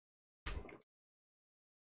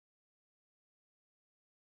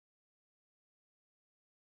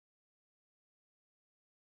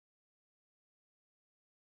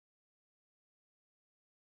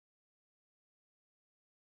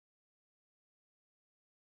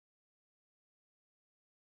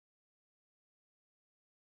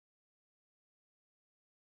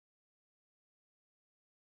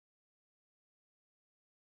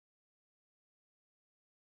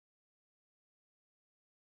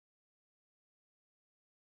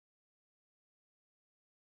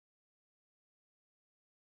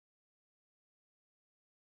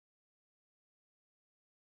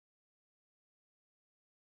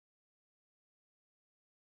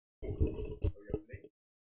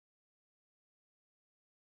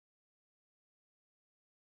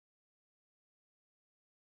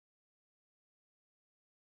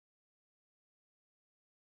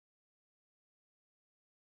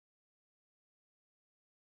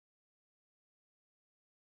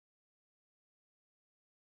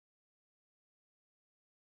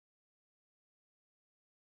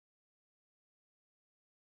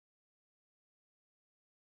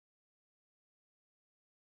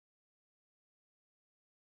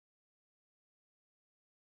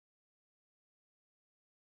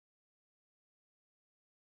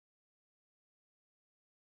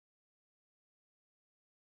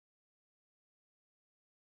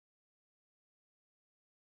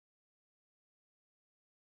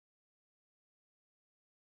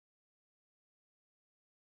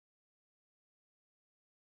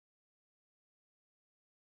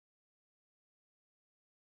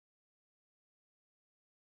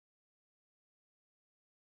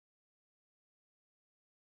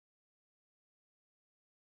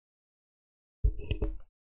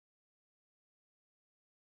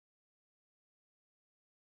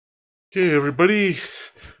Okay, everybody,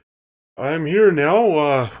 I'm here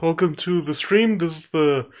now. Welcome to the stream. This is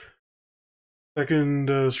the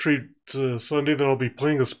second straight Sunday that I'll be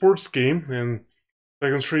playing a sports game, and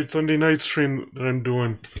second straight Sunday night stream that I'm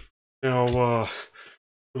doing. Now,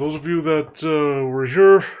 for those of you that were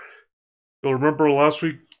here, you'll remember last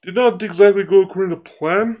week did not exactly go according to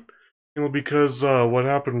plan, because what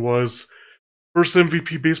happened was first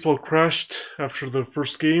MVP baseball crashed after the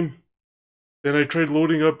first game. Then I tried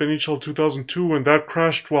loading up NHL 2002, and that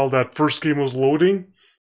crashed while that first game was loading.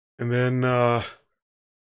 And then I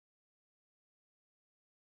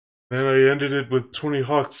ended it with Tony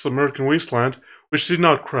Hawk's American Wasteland, which did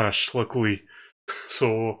not crash, luckily.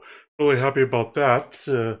 So, really happy about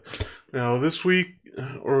that. Now, this week,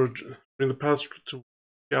 or in the past 2 weeks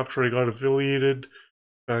after I got affiliated,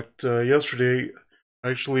 in fact, yesterday,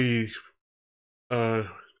 I actually uh,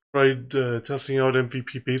 tried testing out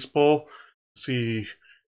MVP Baseball, to see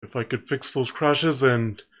if I could fix those crashes,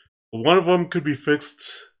 and one of them could be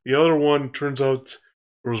fixed. The other one turns out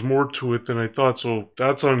there was more to it than I thought, so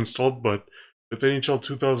that's uninstalled. But with NHL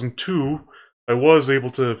 2002, I was able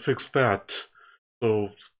to fix that, so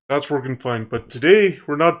that's working fine. But today,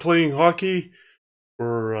 we're not playing hockey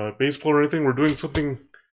or baseball or anything. We're doing something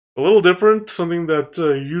a little different, something that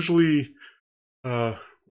usually uh,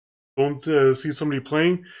 don't see somebody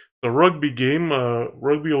playing. The rugby game,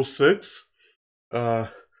 Rugby 06. Uh,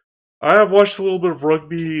 I have watched a little bit of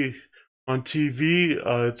rugby on TV.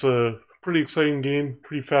 It's a pretty exciting game,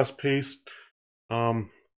 pretty fast paced. Um,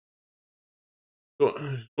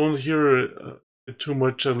 don't hear it too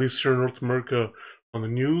much, at least here in North America, on the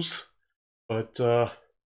news. But I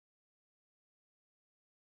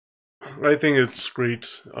think it's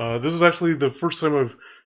great. This is actually the first time I've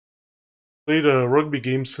played a rugby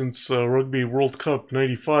game since Rugby World Cup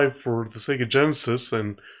 '95 for the Sega Genesis,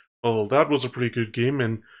 and well, that was a pretty good game.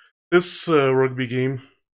 And this rugby game,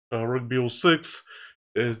 Rugby 06,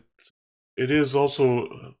 it it is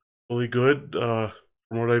also really good from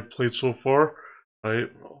what I've played so far.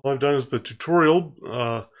 All I've done is the tutorial,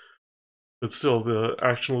 but still the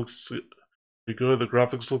action looks pretty good. The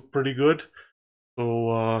graphics look pretty good.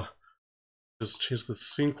 So just change the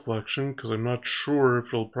scene collection because I'm not sure if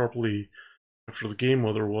it'll properly capture the game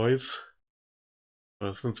otherwise.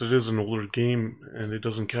 Since it is an older game and it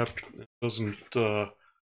doesn't go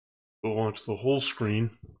onto the whole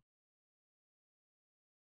screen.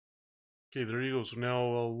 Okay, there you go. So now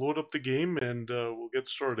I'll load up the game and we'll get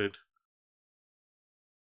started.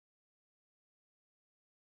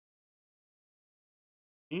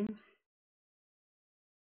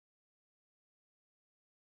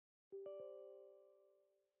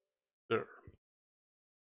 There.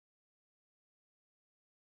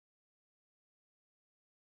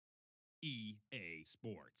 EA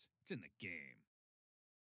Sports. It's in the game.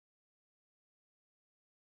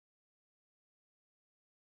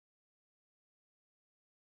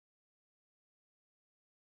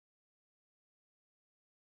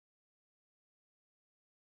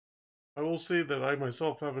 I will say that I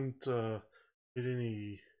myself haven't played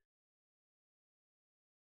any.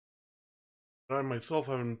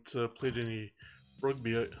 Played any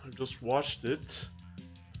rugby. I've just watched it,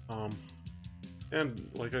 um, and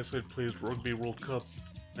like I said, played Rugby World Cup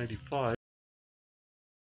 '95.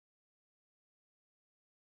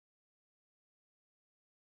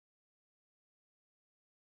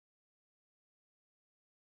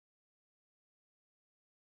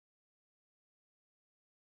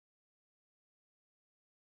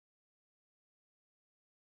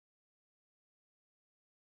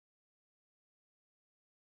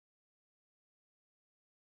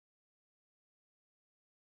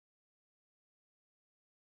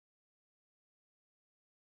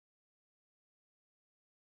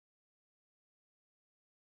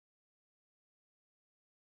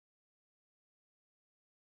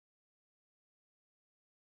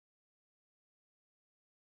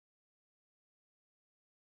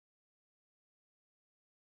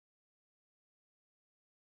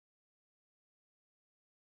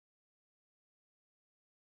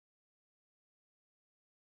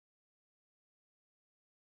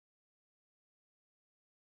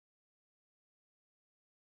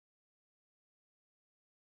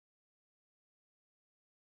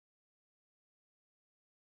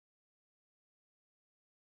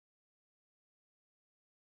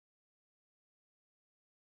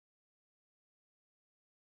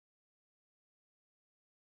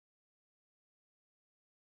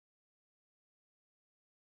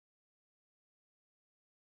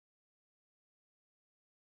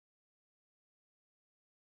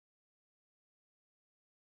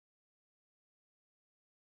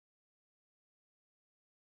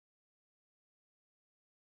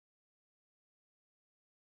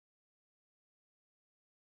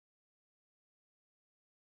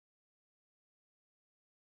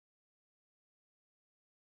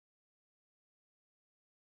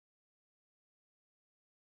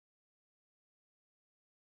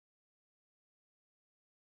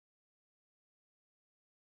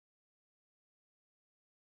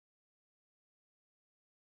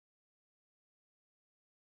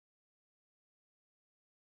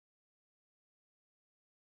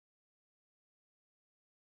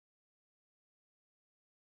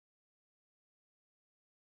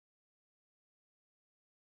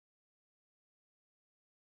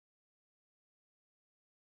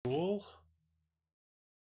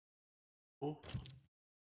 Oh.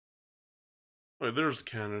 Right, there's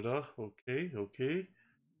Canada. Okay, okay.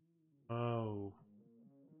 Oh.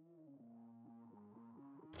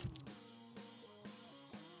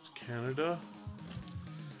 It's Canada.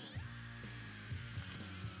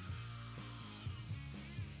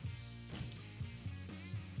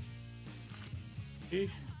 Okay.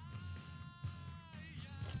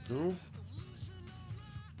 No.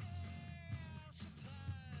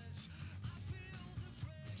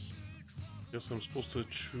 Guess I'm supposed to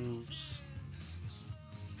choose.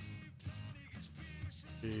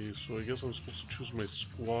 Okay, so I guess I'm supposed to choose my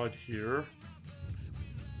squad here.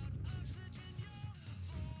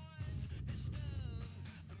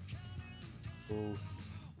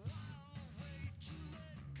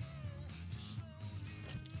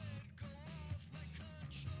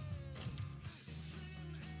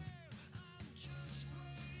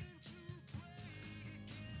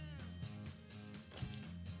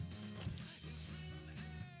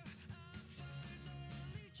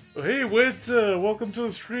 So hey, Wit, welcome to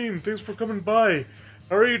the stream. Thanks for coming by.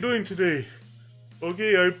 How are you doing today?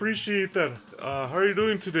 Okay, I appreciate that. How are you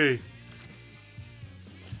doing today?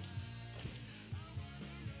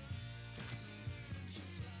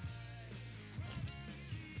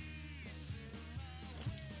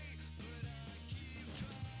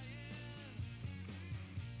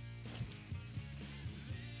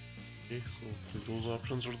 Okay, so those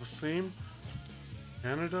options are the same.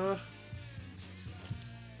 Canada.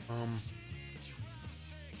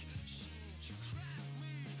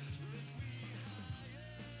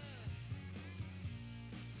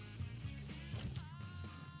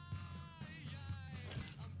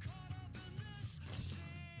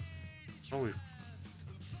 Probably.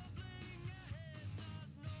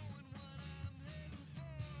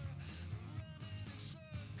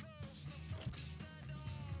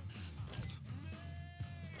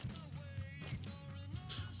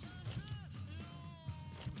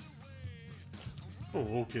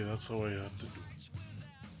 Oh, okay, that's how I have to do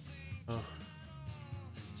it.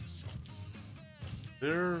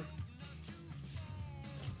 There.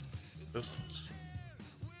 That's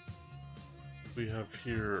we have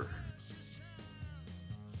here.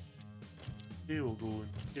 Okay, we'll go in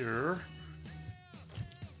here.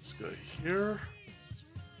 This guy here.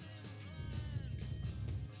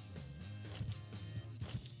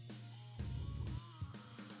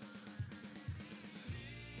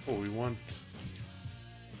 Oh, we want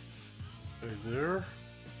right there.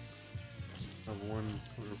 Have one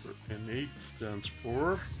whatever N8 stands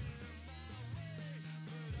for.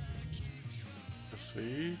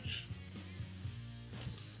 SH.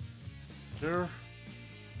 There.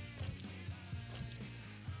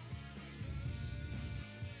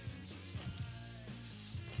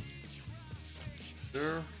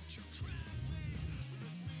 There.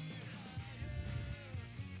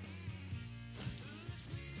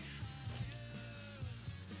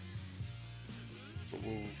 But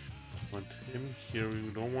we'll want him here. We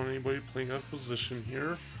don't want anybody playing out of position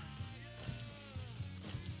here.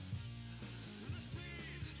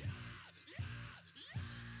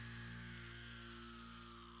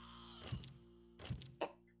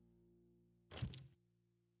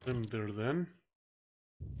 Put him there then.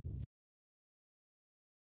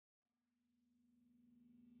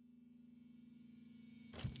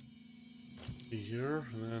 Here,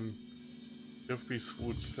 and then FB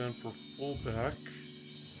would stand for fullback.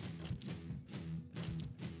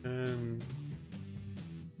 And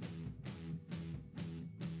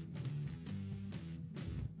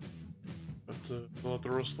have to fill out the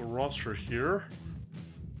rest of the roster here.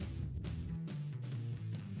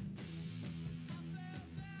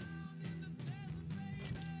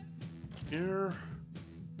 Here.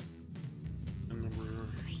 And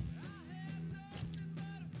numbers.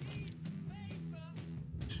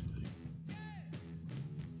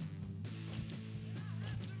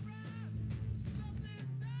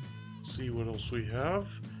 See what else we have.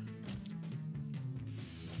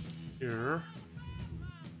 Here.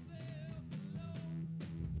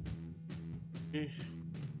 Okay.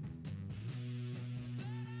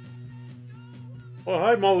 Oh,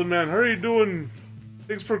 hi, Mullen Man. How are you doing?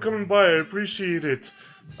 Thanks for coming by. I appreciate it.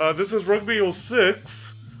 This is Rugby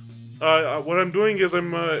 06. What I'm doing is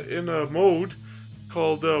I'm in a mode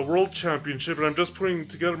called World Championship, and I'm just putting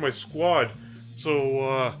together my squad.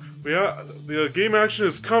 So the game action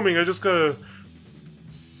is coming. I just gotta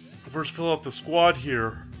first fill out the squad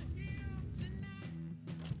here.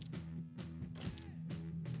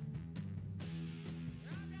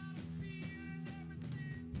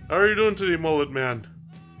 How are you doing today, Mullet Man?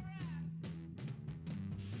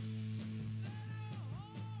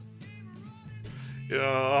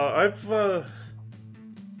 Yeah, I've so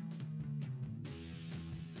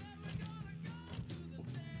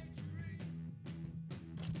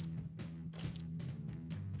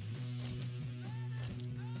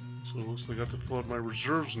it looks like I got to fill out my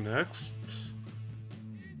reserves next.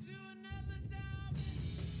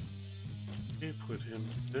 Okay, put him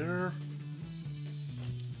there.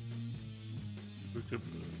 We could.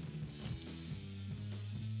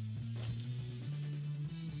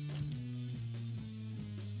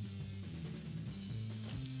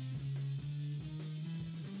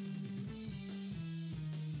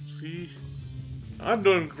 See, I'm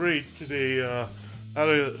doing great today. Had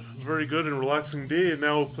a very good and relaxing day, and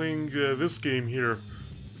now playing this game here.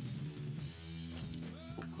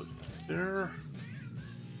 We'll put it there.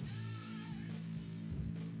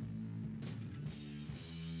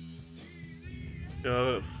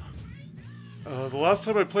 The last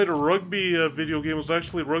time I played a rugby video game was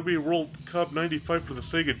actually Rugby World Cup '95 for the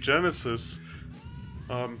Sega Genesis.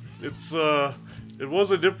 It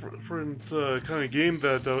was a different kind of game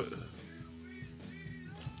that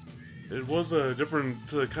it was a different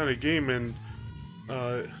kind of game, and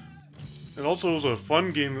also it was a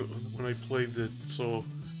fun game when I played it. So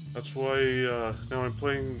that's why now I'm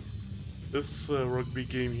playing this rugby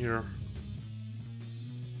game here.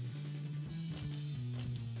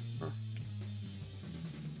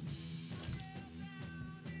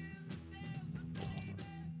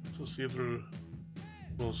 Let's see if there.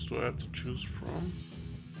 What else do I have to choose from?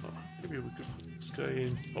 Maybe we could put this guy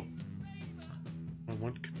in. Oh, I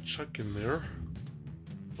want Chuck in there.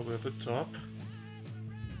 Probably at the top.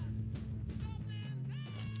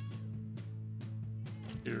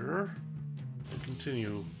 Here. And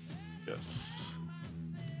continue. Yes.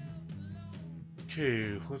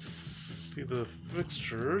 Okay, let's see the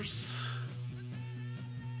fixtures.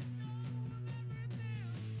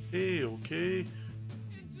 Hey, okay.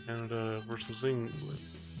 Canada versus England.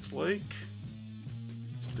 It's like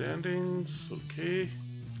standings, okay.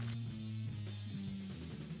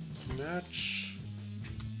 Match.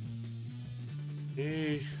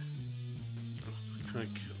 Okay. Kind of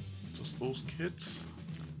just those kids.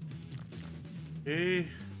 Okay.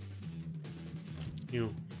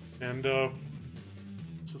 New. And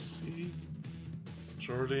let's see.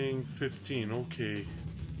 Starting 15. Okay.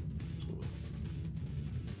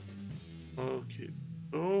 Okay.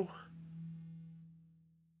 Oh.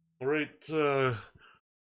 Alright, so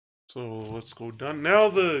let's go done. Now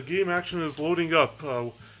the game action is loading up.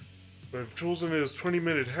 What I've chosen is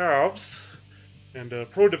 20-minute halves and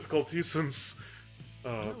pro difficulty since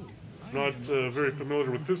I'm not very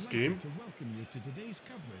familiar with this game. To welcome you to today's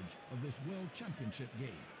coverage of this World Championship game.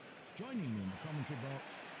 Joining me in the commentary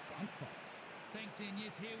box, Grant Fox. Thanks, Ian.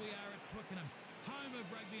 Yes, here we are at Twickenham, home of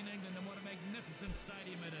rugby in England, and what a magnificent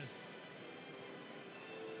stadium it is.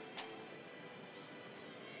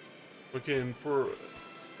 Okay, and for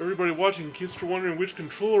everybody watching, in case you're wondering which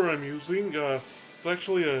controller I'm using, it's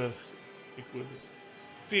actually a...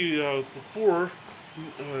 See, before,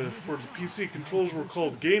 for the PC, controllers were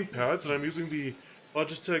called gamepads, and I'm using the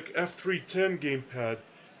Logitech F310 gamepad.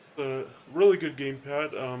 A really good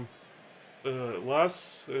gamepad.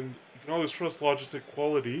 Lasts, and you can always trust Logitech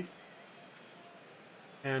quality.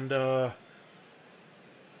 And I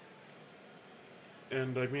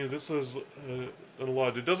mean, this is a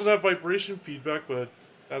lot. It doesn't have vibration feedback, but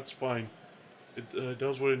that's fine. It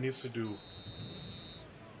does what it needs to do.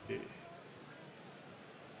 Okay.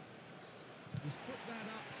 He's put that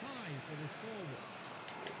up high for his forwards.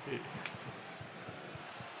 Okay.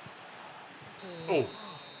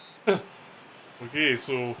 Oh. Okay,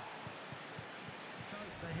 so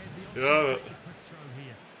yeah,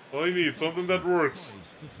 all I need something that works.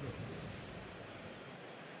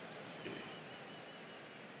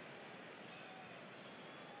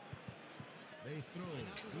 They throw.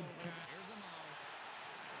 Good catch.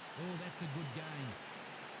 Oh, that's a good game.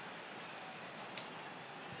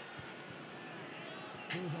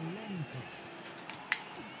 Throws a long pass.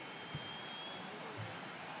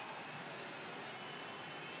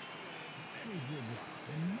 Very good luck.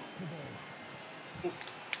 They knock the ball up.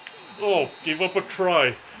 Oh, gave up a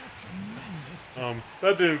try.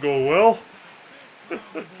 That didn't go well. Was a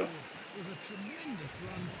tremendous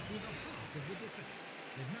run through the heart of the defense.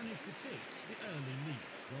 They've managed to take the early lead.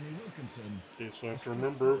 Ronnie Wilkinson. Okay, so I have to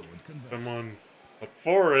remember if I'm on the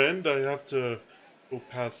far end, I have to go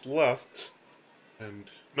past left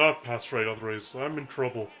and not past right, otherwise I'm in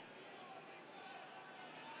trouble.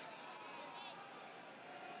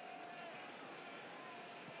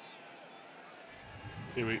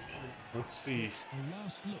 Anyway, let's see. A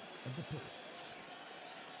last look at the posts.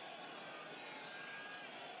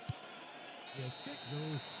 He'll kick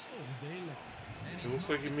those all day long. And It he's looks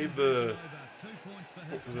not like he the made conversion the over. 2 points for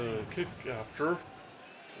his team. kick after.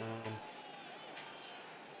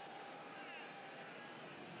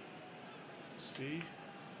 Let's see.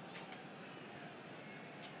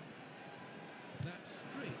 That's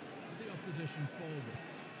straight to the opposition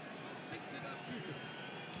forwards. Picks it up beautifully.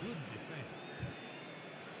 Good defence.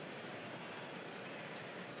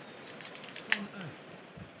 Spun out.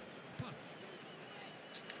 Punt.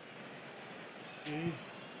 Okay.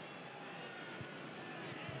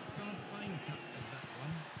 Can't find touch with that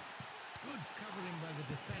one. Good covering by the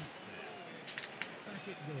defence there. Back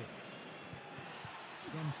it goes.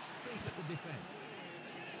 Runs straight at the defence.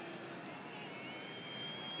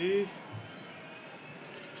 Okay.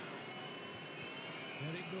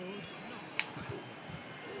 There it goes. Knocked backwards.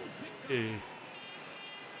 Oh, picked up. Okay.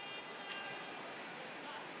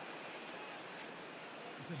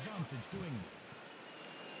 It's advantage to England.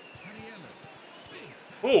 Harry Ellis. Speed.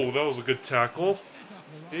 Oh, that was a good tackle. Set up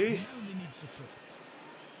the right. Okay. Now they need support.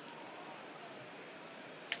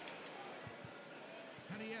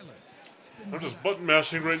 Harry Ellis. Spins I'm it just out. button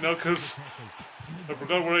mashing right now because I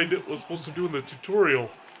forgot what I was supposed to do in the tutorial.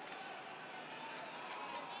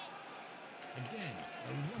 Again,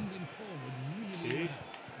 a rumbling forward really Okay.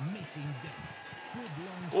 well, making depth. Good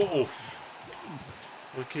long Oh. pass. Robinson.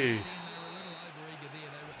 Okay. Seeing they were a little overeager there,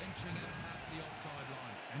 they were inching out past the offside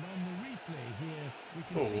line. And on the replay here, we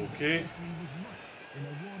can Oh, see that okay. the referee was right in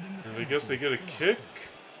awarding the And I guess they get a penalty for kick.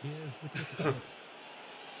 offside. Here's the kick at the middle.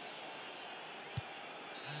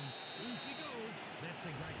 And in she goes. That's a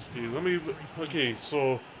great start. Okay, let me. 3 points. Okay,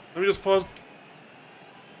 so let me just pause.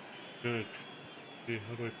 Good. Okay,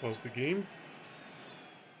 how do I pause the game?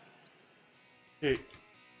 Okay,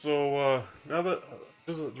 so now that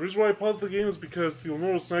the reason why I paused the game is because you'll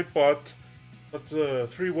notice Nightbot got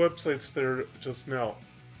 3 websites there just now.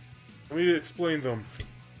 Let me explain them.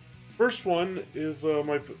 First one is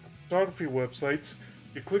my photography website.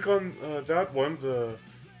 You click on that one, the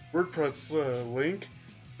WordPress link,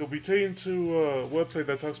 you'll be taken to a website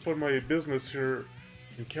that talks about my business here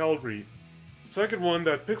in Calgary. Second one,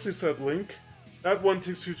 that Pixie Set link, that one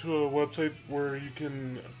takes you to a website where you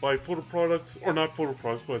can buy photo products, or not photo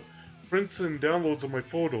products, but prints and downloads of my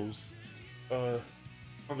photos. On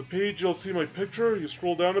the page, you'll see my picture. You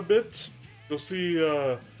scroll down a bit, you'll see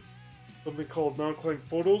something called non-client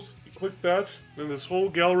photos. You click that, then this whole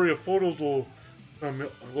gallery of photos will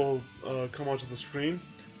come onto the screen.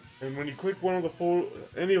 And when you click one of the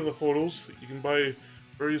any of the photos, you can buy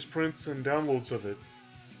various prints and downloads of it.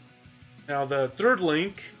 Now the third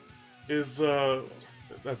link is that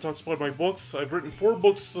talks about my books. I've written 4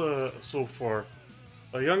 books so far: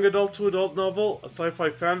 a young adult to adult novel, a sci-fi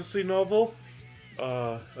fantasy novel,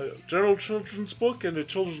 a general children's book, and a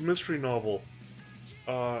children's mystery novel.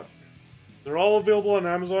 They're all available on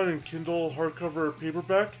Amazon in Kindle, hardcover,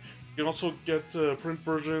 paperback. You can also get print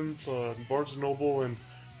versions on Barnes & Noble and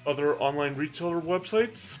other online retailer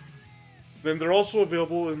websites. Then they're also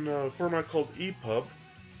available in a format called EPUB.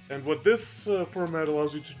 And what this format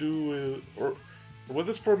allows you to do is, or what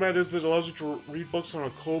this format is, it allows you to read books on a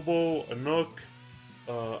Kobo, a Nook,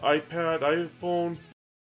 iPad, iPhone.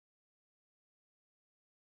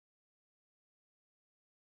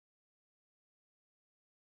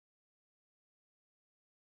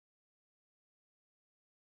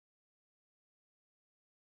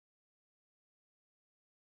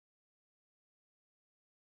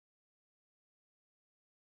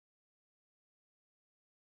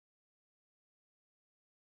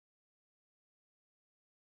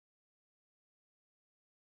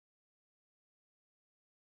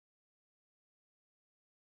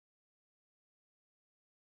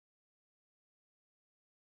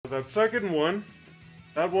 That second one,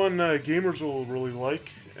 gamers will really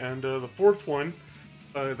like. And the fourth one,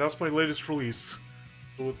 that's my latest release.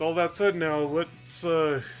 So with all that said, now let's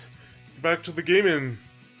get back to the game and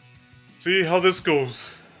see how this goes.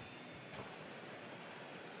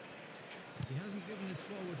 He hasn't given his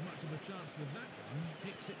forwards much of a chance with that one.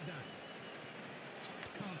 Kicks it down.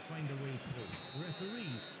 Can't find a way through. The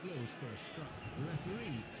referee blows for a strike. The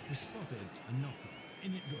referee has spotted a knocker.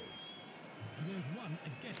 In it goes. And there's one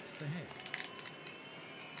against the head.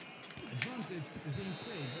 Advantage is being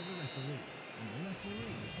played by the referee. And the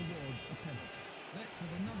referee awards a penalty. Let's have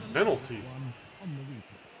another look Penalty? at that one on the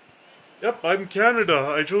replay. Yep, I'm Canada.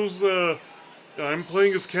 I chose, I'm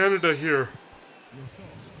playing as Canada here. Your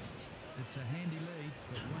thoughts? It's a handy lead,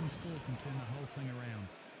 but one score can turn the whole thing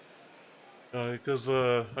around. Because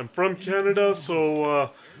I'm from Canada,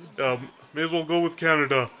 so may as well go with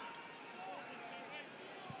Canada.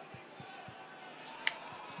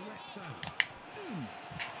 Swept out. Boom.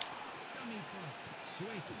 Dummy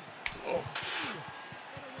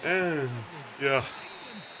And yeah,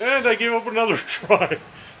 and I gave up another try.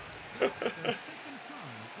 Their second try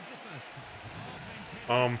of the first half.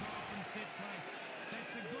 Oh, um. fantastic try from set play.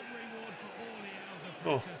 That's a good reward for all the hours of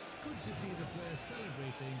Oh. practice. Good to see the players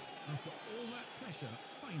celebrating after all that pressure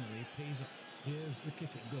finally pays off. Here's the kick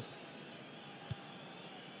at goal.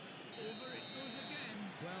 Over it goes again.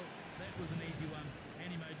 Well, that was an easy one, and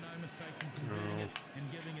he made no mistake in converting it and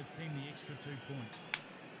giving his team the extra 2 points.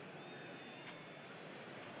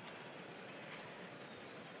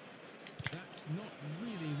 That's not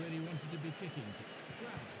really where he wanted to be kicking to.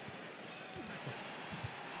 Grabs it. Tackle.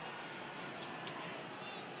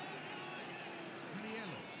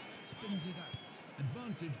 Harry spins it out.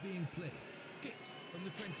 Advantage being played. Kicks from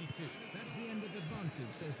the 22. That's the end of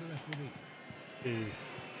advantage, says the referee. Good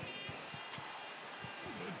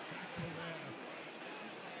tackle there.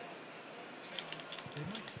 They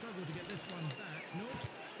might struggle to get this one back. No,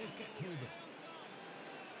 they've kept hold of it.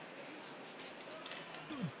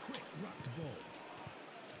 Good quick rucked ball.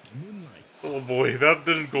 Moonlight. Oh boy, that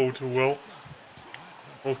didn't go too well.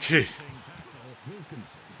 Okay.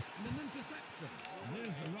 Wilkinson. And an interception. And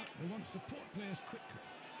there's the ruck. They want support players quickly.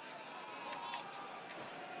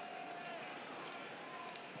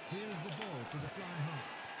 Here's the ball to the fly half.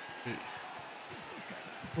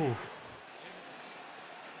 Oh.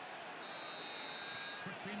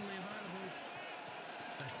 Quick penalty available.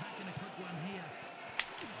 They're taking a quick one here.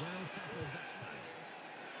 Well tackled that time.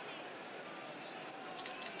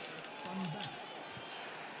 Spun back.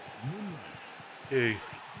 Moonlight. Okay.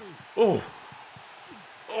 Oh.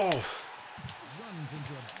 Oh. Runs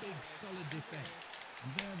into a big solid defense.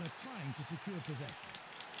 And there they're trying to secure possession.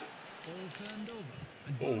 All turned over.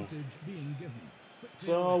 Advantage being given.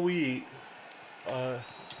 Sawi. Hi,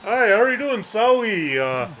 how are you doing, Sawi?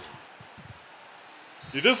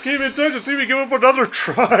 You just came in time to see me give up another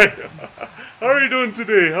try. How are you doing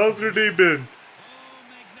today? How's your day been? Oh,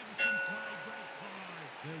 magnificent play, great try.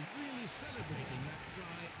 They're really celebrating that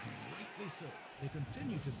try, and rightly so. They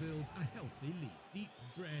continue to build a healthy lead. Deep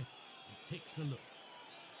breath, and takes a look.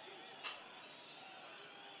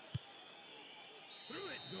 Through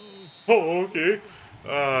it goes. Oh, okay.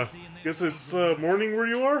 Guess it's morning where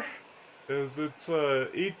you are? As it's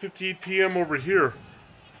 8:58 p.m. over here.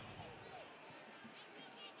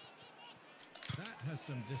 That has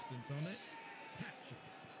some distance on it. Catches.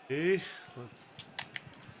 Okay. Let's...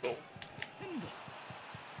 Oh. Tingle.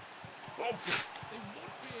 Oh. They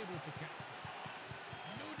won't be able to catch him.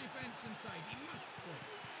 No defense inside. He must score.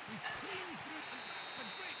 He's clean through, and that's a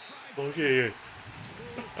great try. Okay. He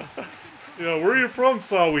scores the second try. Yeah, where are you from,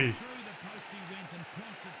 Sawi? Through the post he went and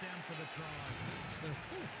plonked it down for the try. It's their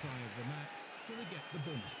 4th try of the match, so they get the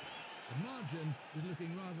bonus point. The margin is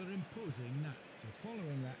looking rather imposing now. So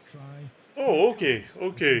following that try... Oh, okay,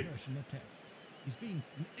 okay. He's been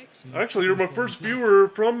an excellent... Actually, you're my first viewer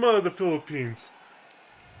from the Philippines.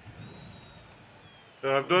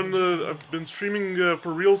 I've been streaming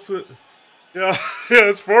for real. Yeah, yeah,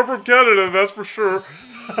 it's far from Canada, that's for sure.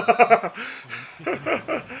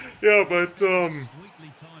 Yeah, but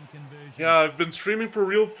yeah, I've been streaming for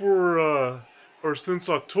real or since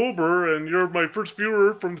October, and you're my first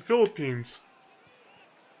viewer from the Philippines.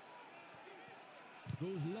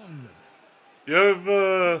 Goes long with it. You have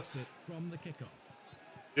from the kickoff.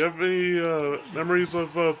 You have any memories of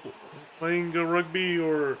playing rugby,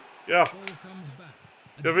 or yeah?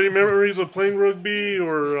 You have any memories of playing rugby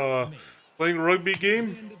or playing a rugby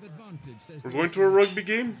game? We're going to a rugby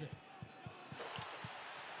game?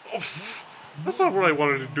 Oh, that's not what I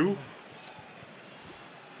wanted to do.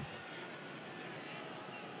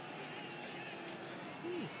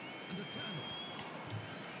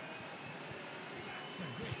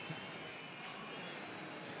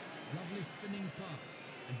 Lovely spinning pass.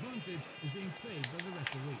 Advantage is being played by the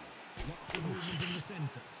referee. Lots of movement in the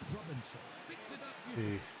centre. Robinson picks it up.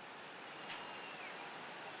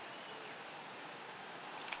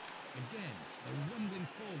 Again, they're rumbling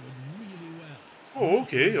forward really well. Oh,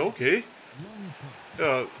 okay, okay.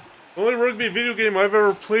 Yeah, the only rugby video game I've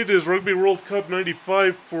ever played is Rugby World Cup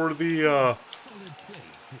 '95 for the,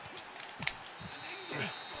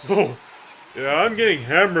 Oh, yeah, I'm getting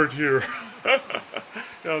hammered here.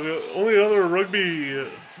 Yeah, the only other rugby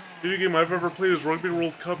video game I've ever played is Rugby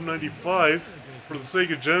World Cup '95 for the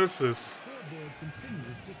Sega Genesis.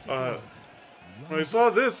 When I saw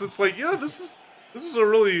this, it's like, yeah, this is a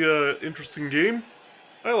really interesting game.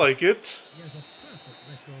 I like it.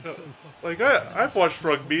 Like I've watched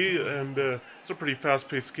rugby, and it's a pretty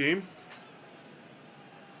fast-paced game.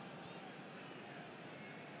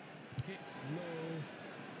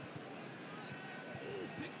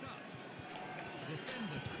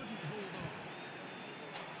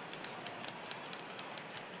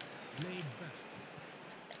 Laid back.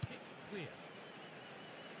 Kick clear.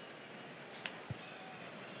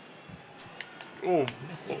 Oh,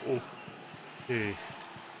 Misses. oh, okay.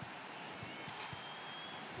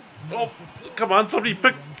 No Oh, support. come on, somebody No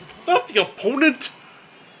pick. one to pass. Not the opponent!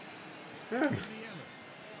 Man. Danny Ellis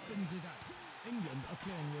spins it out. England are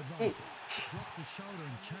playing the Oh, advantage. Drop the shoulder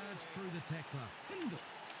and charge through the tackler. Tyndall.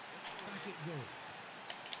 Back it goes.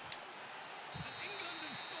 And England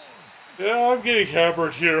have scored. yeah, I'm getting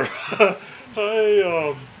hammered here. Yeah. To be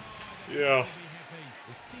happy.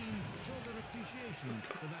 His team show their appreciation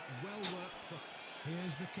for that well-worked try.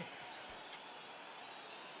 Here's the kick.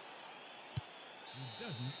 He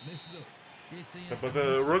doesn't miss those. Yes, Ian, But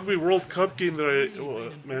the Rugby World Cup game that I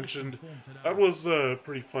mentioned, that was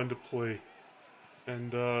pretty fun to play.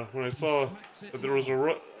 And when I saw that there was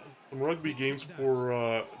some rugby games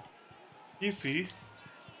for PC,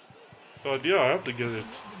 thought, yeah, I have to get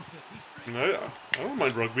it. And I don't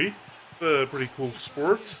mind rugby. It's a pretty cool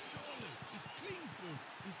sport. He's clean through.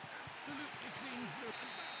 He's absolutely clean through.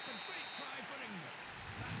 And that's a great try for England.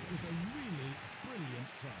 That was a really brilliant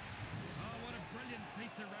try. Oh, what a brilliant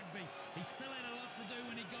piece of rugby. He still had a lot to do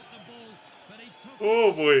when he got the ball, but he took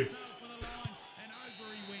Oh boy. himself for the line, and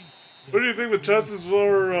over he went. What do you think the chances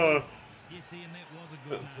are, Yes, Ian, that was a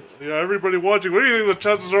good nudge. yeah, everybody watching, what do you think the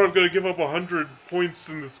chances are I'm going to give up 100 points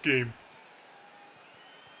in this game?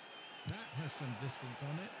 That has some distance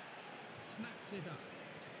on it. Snaps it up.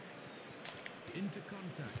 Into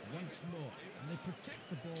contact once more. And they protect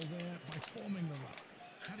the ball there by forming the ruck.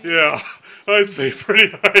 Yeah, I'd say pretty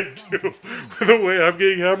high too. The way I'm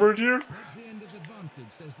getting hammered here. That's the end of advantage,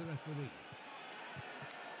 says the referee.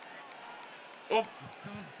 Oh, You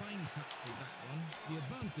can't find touch with that one. The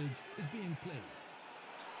advantage is being played.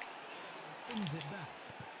 Spins it back.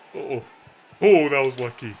 oh, oh, that was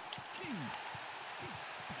lucky. King. He's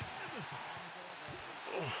magnificent.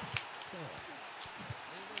 Ball.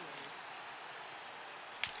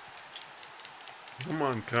 Come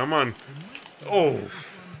on, come on. They might still Oh. get this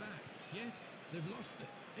one back. Yes, they've lost it.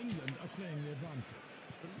 England are playing the advantage.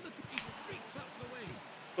 But look, he streaks up the wing.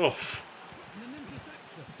 Oh, And an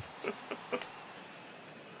interception.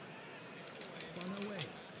 Spun away.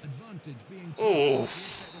 Advantage being played. oh. Yes,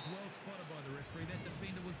 that was well spotted by the referee. That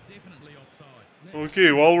defender was definitely offside.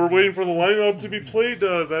 Okay, while we're waiting for the lineup to be played,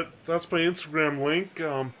 that's my Instagram link.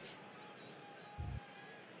 What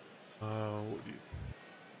do you?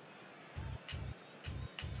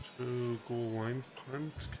 2 goal line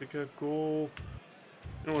punt, kick at goal.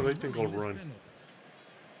 You know what? I think I'll run.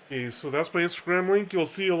 Okay, so that's my Instagram link. You'll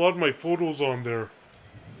see a lot of my photos on there.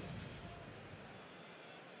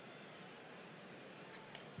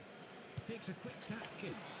 Takes a quick tap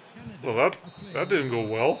kick. Canada Well, are playing that didn't go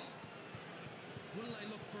well. Will they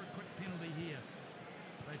look for a quick penalty here?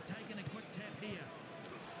 They've taken a quick tap here.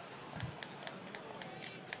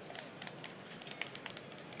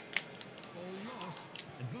 Ball loss.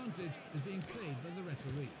 Advantage is being played by the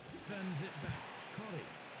referee. Turns it back. Corrie.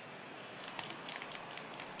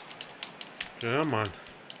 Come on,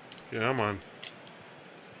 come on.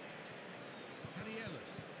 Harry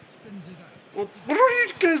Ellis spins it out. What are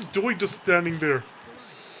you guys doing just standing there?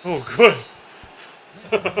 Oh, good.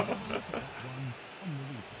 Let's have a look at that one on the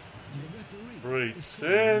replay. And the referee Right, is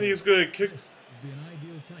calling and it. he's gonna kick This would be an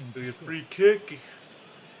ideal time to the score. free kick,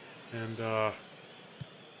 and And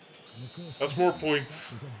of course, that's for more him, points.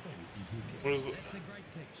 that was a very easy kick. What is it? That's a great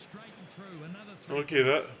kick. Straight and true. Another 3 Okay,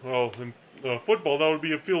 points. well, in football, that would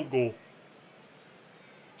be a field goal.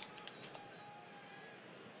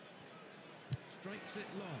 Strikes it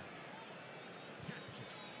long. Catches.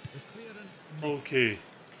 The clearance. Okay.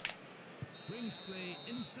 Brings play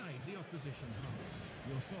inside the opposition half.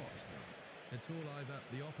 Your thoughts, Grant? It's all over.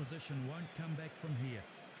 The opposition won't come back from here.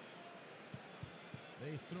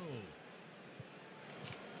 They throw.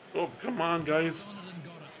 Oh, come on, guys. On it and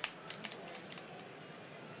got it.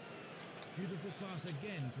 Beautiful pass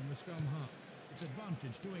again from the scrum half. It's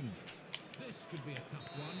advantage to England. This could be a tough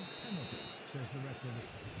one. Penalty, says the referee.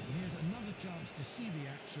 And here's another chance to see the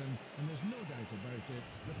action, and there's no doubt about it,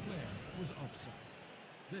 the player was offside.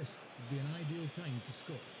 This would be an ideal time to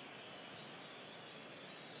score.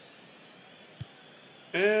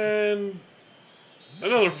 And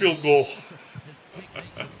another field goal. His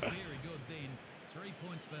technique was very good then. 3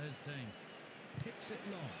 points for his team. Kicks it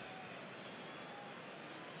long.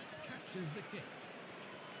 Catches the kick.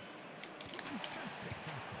 Fantastic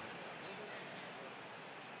tackle.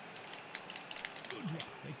 Good rock.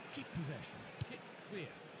 They keep possession. Kick clear.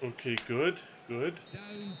 Okay, good, good.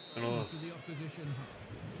 Down And, into the opposition half.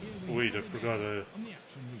 Here we wait, go I forgot again on the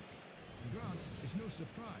action replay. And Grant, it's no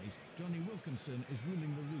surprise Johnny Wilkinson is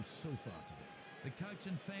ruling the roost so far today. The coach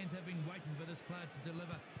and fans have been waiting for this player to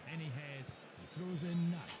deliver, and he has. He throws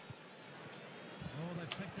in none. Oh, they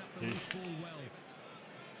picked up the loose ball well.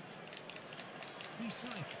 He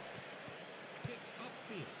cycles. Picks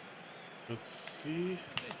upfield. Let's see.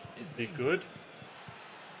 This is Be dangerous. good.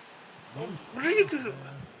 What are you guys?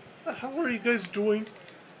 The hell are you guys doing?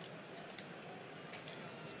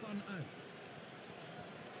 Spun out.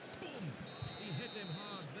 Boom! He hit him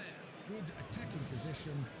hard there. Good attacking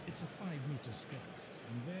position. It's a 5-metre scrum.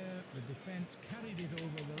 And there, the defence carried it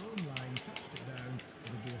over their own line, touched it down.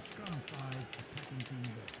 It'll be a scrum 5 attacking team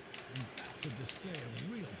ball. And that's a display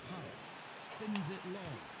of real power. Spins it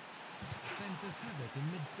long. Centres have it in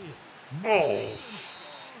midfield. Oh.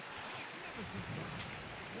 Magnificent run.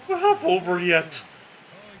 We're half over yet.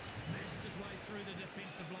 Oh, he smashed his way through the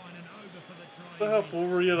defensive line and over for the try. We're half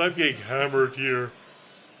over yet. I'm getting hammered here.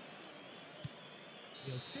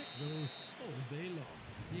 He'll kick those all day long.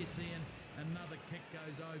 Yes, Ian, another kick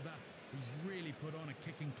goes over. He's really put on a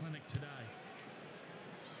kicking clinic today.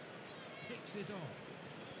 Kicks it on.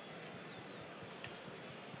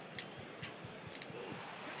 Oh,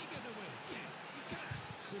 can he get away? Yes, he can.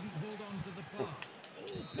 Couldn't hold on to the pass.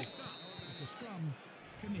 Oh, picked up. It's a scrum.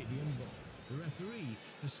 Canadian ball. The referee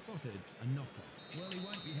has spotted a knock-on. Well, he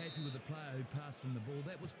won't be happy with the player who passed him the ball.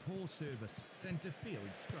 That was poor service. Centre field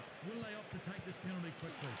scrum. Will they opt to take this penalty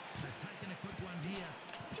quickly? They've taken a quick one here.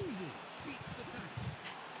 Easy. Beats the tackle.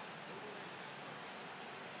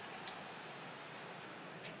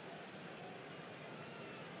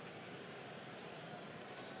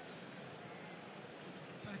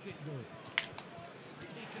 Back it goes.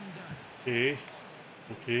 Taken down. Okay.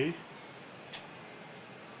 Okay.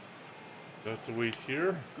 Got to wait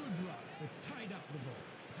here. Good run. They tied up the ball.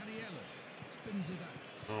 Harry Ellis spins it out.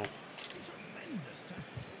 Oh. Tremendous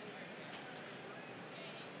tackle.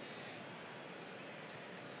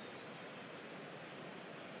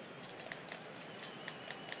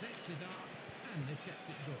 Sets it up, and they've kept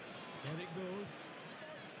it going. There it goes.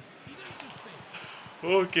 He's into space.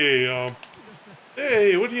 Okay. Just a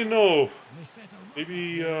Hey, what do you know? they set a run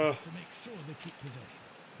Maybe. to make sure they keep possession.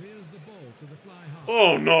 Clears the ball to the fly half.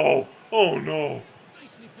 Oh no! Oh no!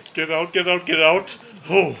 Nicely picked. Get out! Get out! Get out!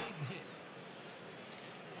 Oh. Big hit.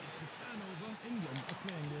 It's a turnover. England are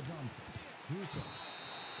playing the advantage. Hooker.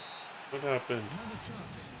 What happened? Another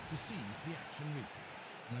chance to see the action replay.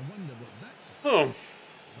 And I wonder what that's. Oh.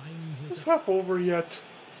 Lines It's it half over yet.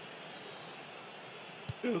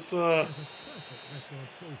 It's Has a perfect record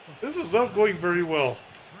so far. This is not going very well.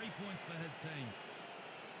 3 points for his team.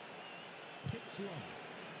 Kicks long.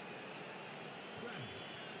 Grabs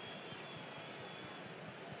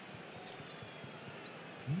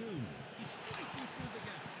it. Noon. He's slicing through the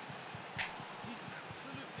gap. He's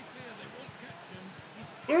absolutely clear. They won't catch him.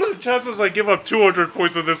 He's What are the chances I give up 200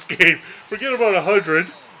 points in this game? Forget about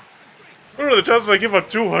 100. What are the chances I give up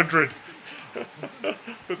 200?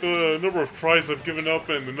 With the number of tries I've given up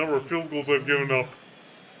and the number of field goals I've given up.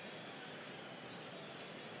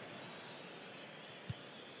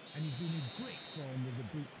 And he's been in great form with the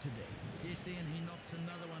boot today. Yes, Ian, he knocks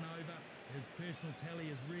another one over. His personal tally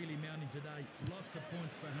is really mounting today. Lots of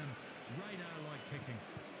points for him. Radar-like kicking.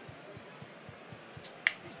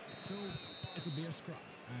 So, it'll be a scrum.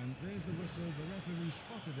 And there's the whistle. The referee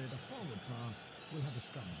spotted it. A forward pass. We'll have a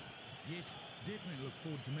scrum. Yes, definitely look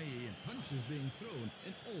forward to me, Ian. Punches being thrown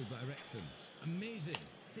in all directions. Amazing.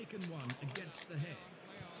 Taken one against the head.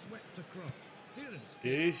 Swept across. Clearance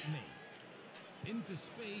Okay. kick made. Into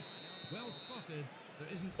space, well spotted. There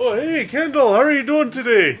isn't. Oh, hey, Kendall, how are you doing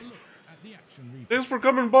today? Look at the action replay. Thanks for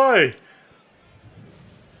coming by.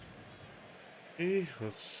 Okay,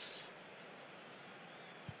 let's.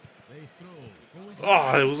 They throw. Always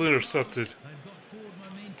Ah, it was intercepted. They've got forward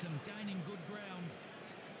momentum, gaining good ground.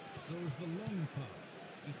 Throws the long pass.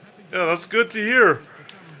 He's having Yeah, that's good to hear. to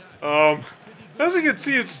come down. As you can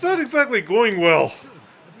see, it's not exactly going well.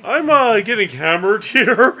 I'm getting hammered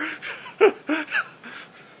here. Again,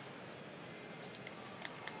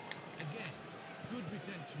 good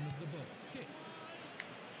retention of the ball. Kicks.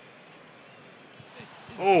 This is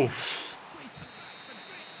Oh, great. That's a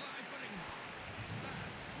great try for England.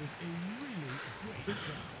 That was a really great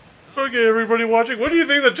try. okay, everybody watching, what do you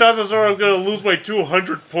think the chances are I'm going to lose my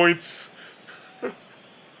 200 points?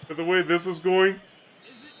 With the way this is going? Is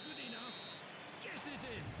it good enough? Yes, it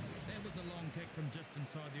is. There was a long kick from just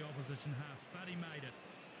inside the opposition half, but he made it.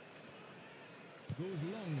 Goes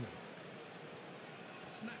longly.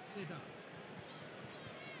 Snaps it up.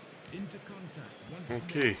 Into contact once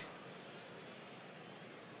Okay. more.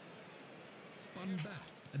 Spun back.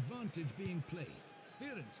 Advantage being played.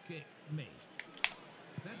 Clearance kick made.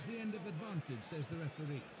 That's the end of advantage, says the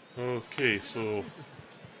referee. Okay, so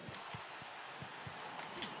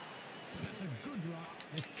That's a good rock.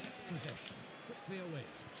 They've kept possession. Quickly away.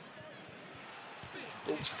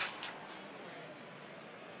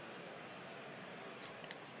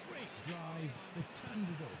 Great drive. They've turned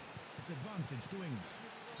it over. It's advantage to England.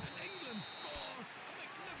 And England score. A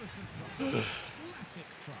magnificent try. Classic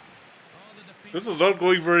try. Oh, the defense. this is not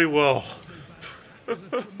going very well. There's a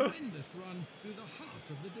tremendous run through the heart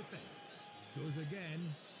of the defense. Goes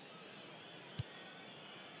again.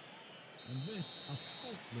 And this, a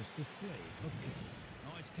faultless display of kicking.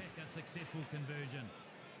 Nice kick, a successful conversion.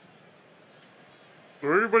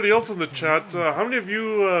 For everybody else in the chat, how many of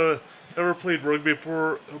you ever played rugby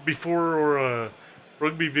before or a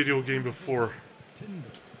rugby video game before?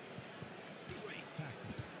 Tyndall. Great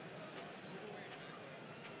tackle.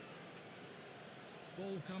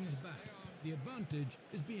 Ball comes back. The advantage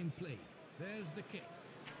is being played. There's the kick.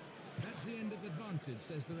 That's the end of advantage,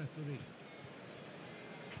 says the referee.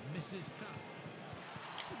 Misses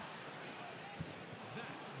touch.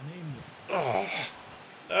 That's an aimless.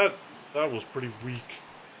 Oh, that was pretty weak.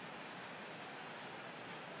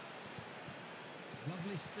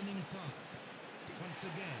 Lovely spinning pass. Once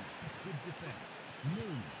again, good defense.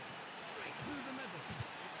 Moon. Straight through the middle.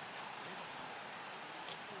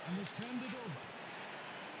 And they've turned it over.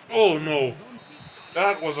 Oh no,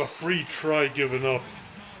 that was a free try given up.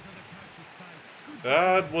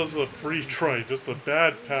 That was a free try, just a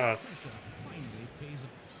bad pass. Finally pays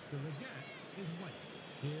off. So the gap is wide.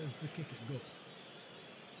 Here's the kick at goal.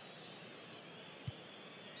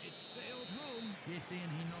 It's sailed home. Yes,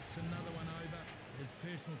 Ian, he knocks another one over. His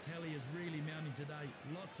personal tally is really mounting today.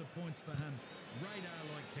 Lots of points for him.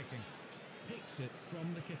 Radar-like kicking. Takes it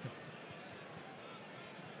from the kickoff.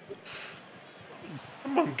 Robinson.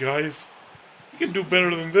 Come on, guys. You can do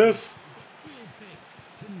better than this. Real big.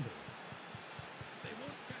 Tyndall. They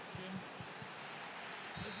won't catch him.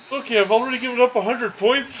 Okay, I've already given up 100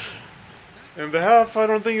 points. And the half, I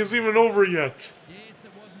don't think, is even over yet. Yes,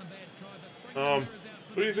 it wasn't a bad try, but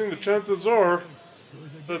What do you think the chances are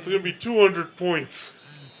that's going to be 200 points?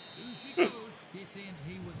 and she goes. Yes, and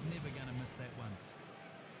he was never going to miss that one.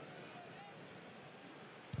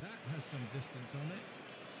 That has some distance on it.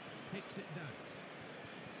 Picks it down.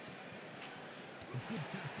 A good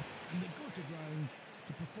tackle, and they go to ground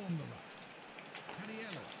to perform the run. Harry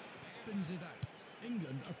Ellis spins it out.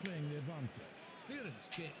 England are playing the advantage. Clearance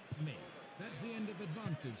kick made. That's the end of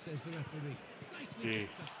advantage, says the referee. Nicely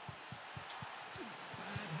kicked up.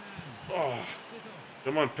 Bad hand. Oh, Picks it on.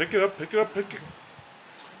 come on, pick it up, pick it up, pick it.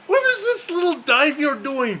 What is this little dive you're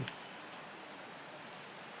doing?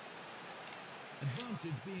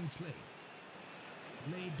 Advantage being played.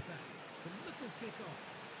 Laid back. The little kick off.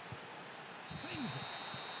 Claims it.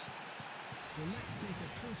 So let's take a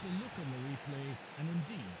closer look on the replay, and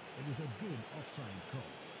indeed, it was a good offside call.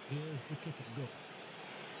 Here's the kick at goal.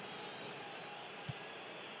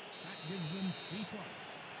 That gives them 3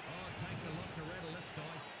 points. Oh, it takes a lot to rattle this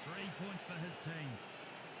guy. 3 points for his team.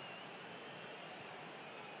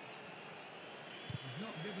 He's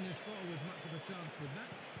not given his forwards much of a chance with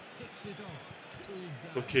that. Kicks it off. Pulled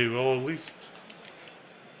down. Okay, well, at least...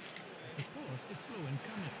 Support is slow in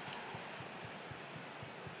coming.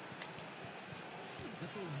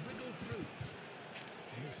 Little wriggle through.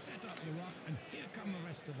 He'll set up the rock, and here come the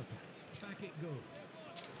rest of the pack. Back it goes.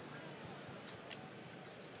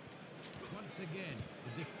 Once again,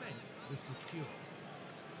 the defence is secure.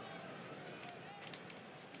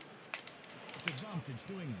 It's advantage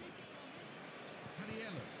to England. Harry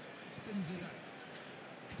Ellis spins it out.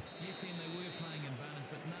 Yes, and they were playing advantage,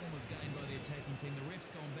 but none was gained by the attacking team. The ref's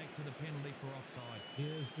gone back to the penalty for offside.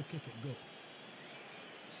 Here's the kick at goal.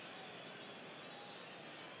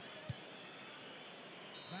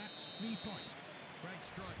 That's 3 points. Great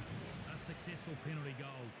strike. A successful penalty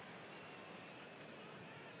goal.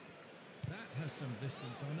 That has some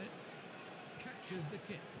distance on it. Catches the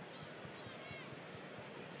kick.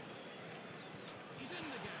 He's in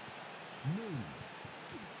the gap. Moon.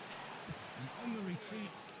 And on the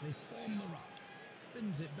retreat, they form the rock.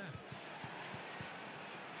 Spins it back.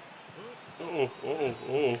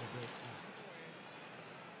 Oh.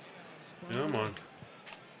 Come on.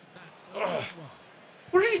 That's a nice one.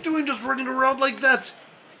 What are you doing just running around like that?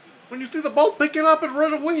 When you see the ball, pick it up and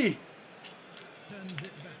run away. Turns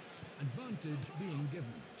it back. Advantage being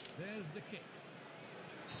given. There's the kick.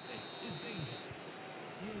 This is dangerous.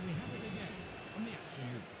 Here we have it again on the action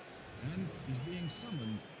loop. And he's being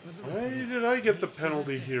summoned by the Why referee. did I get the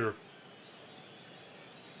penalty here?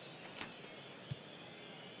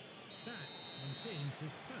 That maintains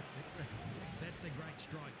his perfect record. That's a great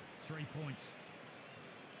strike. 3 points.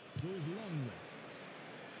 Goes long way.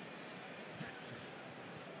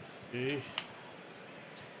 Okay.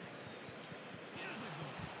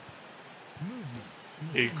 Moves in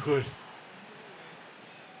the Hey, centre. good.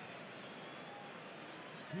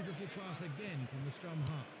 Beautiful pass again from the scrum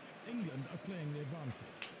half. England are playing the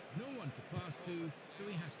advantage. No one to pass to, so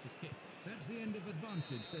he has to kick. That's the end of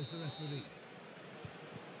advantage, says the referee.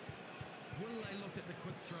 Will they look at the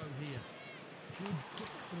quick throw here? Good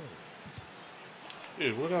quick throw.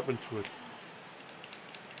 Hey, what happened to it?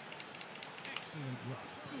 Excellent run.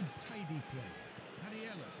 Good tidy play. Harry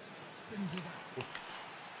Ellis spins it out.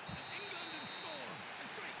 And England has scored. A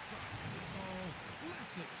great try. Oh,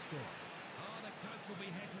 classic score. Oh, the coach will be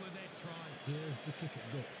happy with that try. Here's the kick at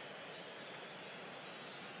goal.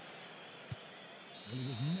 Well, he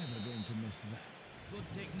was never going to miss that. Good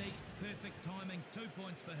technique, perfect timing, 2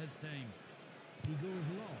 points for his team. He goes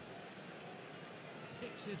long.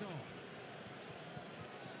 Kicks it on.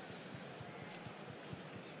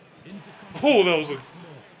 Into contact. Oh, that was a. Once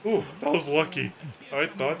more. Oh, that was lucky. And here I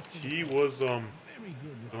come the thought rest of the he field. was Very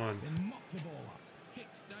good run. done. Then mop the ball up.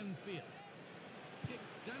 Kicks downfield. Kick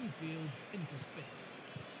downfield into space.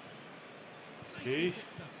 Nicely Okay.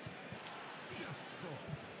 picked up. Just cross.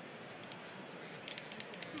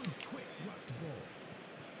 Good quick rucked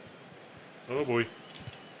ball. Oh boy.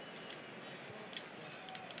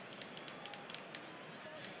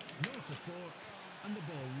 No support and the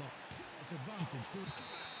ball lost. It's advantage to.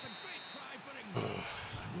 That's a great try for England.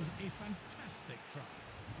 That was a fantastic try.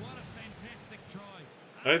 What a fantastic try.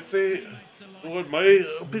 I'd say, what my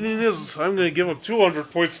opinion is, I'm gonna give him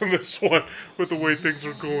 200 points on this one with the way things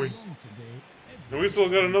are going. And we still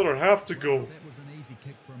got another half to go. That was an easy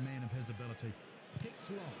kick for a man of his ability. Kicks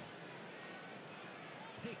long.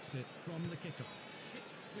 Takes it from the kickoff. Kick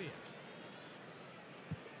clear.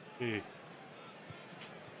 Hey,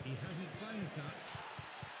 He hasn't found touch.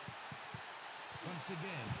 Once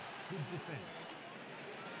again, good defence.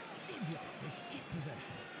 Good luck. They keep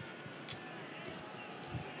possession.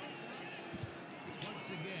 Once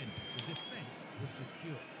again, the defence was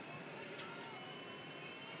secure.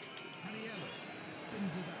 Harry Ellis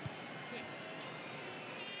spins it out. Kicks.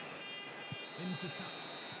 Into touch.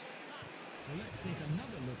 So let's take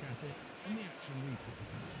another look at it on the action replay.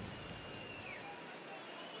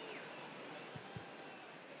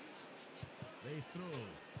 They throw.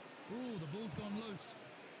 Ooh, the ball's gone loose.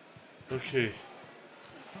 okay.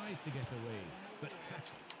 Tries to get away, but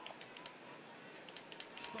tackled.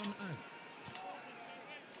 Spun out.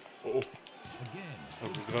 Oh, Again. I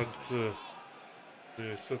good forgot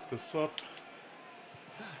to set this up.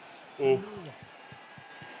 That's Oh. to no one.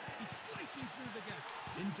 He's slicing through the gap.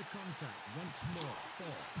 Into contact once more.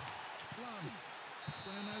 Ball. Plum.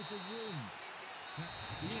 Ran out of room. That's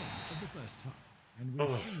the end of the first half. And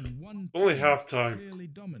we've seen one Only team halftime. clearly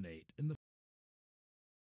dominate in the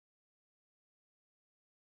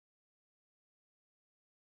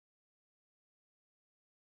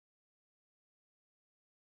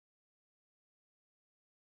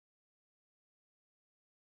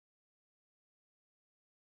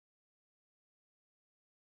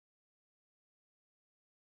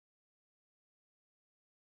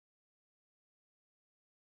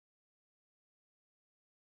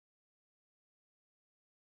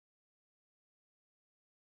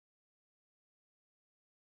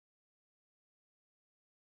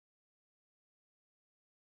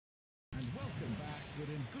And welcome back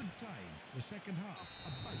within good time. The second half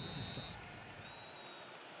about to start.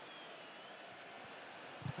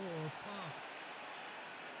 Poor pass.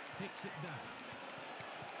 Picks it down.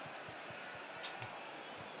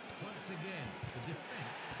 Once again, the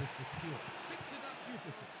defence is secure. Picks it up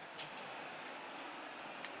beautifully.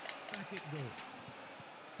 Back it goes.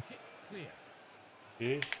 Kick clear.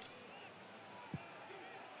 Okay.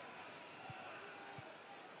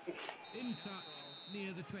 In touch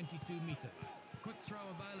near the 22-metre. Quick throw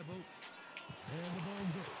available. There the ball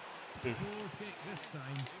goes. Poor kick this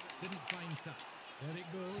time. Didn't find touch. There it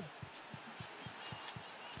goes.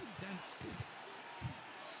 Dansky.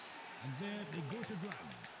 And there they go to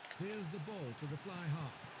ground. Here's the ball to the fly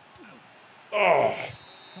half. Out. Oh,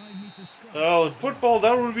 5 metre scrum. well, in football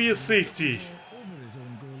that would be a safety, Ball over his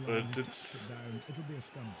own goal but line. He it's taps it down. It'll be a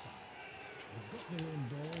scrum foul. They've got their own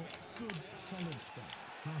ball. Good, solid scrum.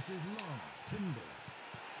 Passes long. Tyndall.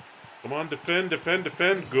 come on, defend, defend,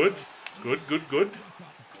 defend. Good, good, good, good. Rock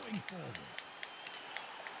up, going forward.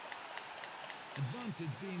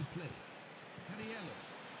 Advantage being played. Harry Ellis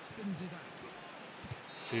spins it out.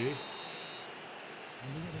 Okay. And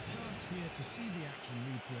we get a chance here to see the action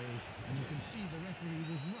replay, and you can see the referee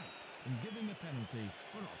was right in giving the penalty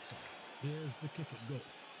for offside. Here's the kick at goal.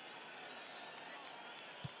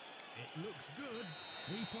 It looks good.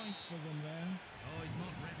 3 points for them there. Oh, he's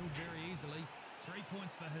not rattled very easily. 3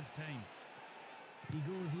 points for his team. He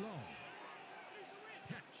goes long.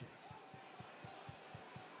 Catches.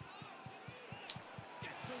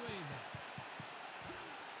 Gets away there.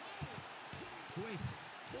 Wait.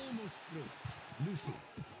 Almost through. Lucy.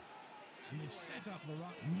 And they've set up the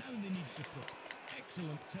rock. Now they need support.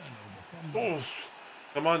 Excellent turnover from them. Oh,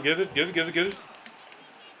 come on, get it, get it, get it, get it.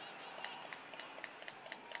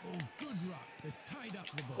 Oh, good rock. They tied up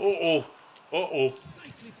the ball. Oh, oh.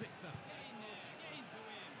 Nicely picked up.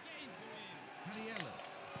 Harry Ellis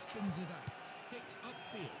spins it out. Kicks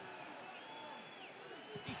upfield.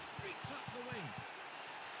 He streaks up the wing.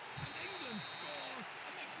 And England score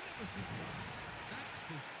a magnificent try. That's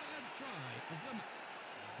his third try of the match.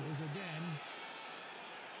 Goes again.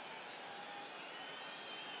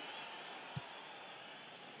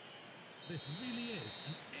 This really is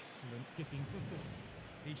an excellent kicking performance.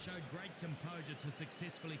 He showed great composure to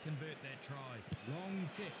successfully convert that try. Long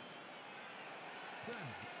kick.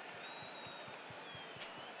 Grabs it.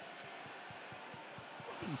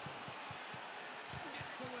 Robinson.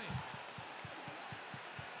 Gets away.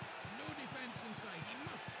 No defence inside. He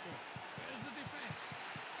must score. Where's the defence?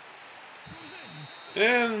 Goes in.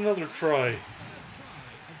 And another try.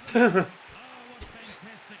 Third try of the... Oh, what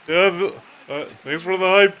fantastic... Yeah, thanks for the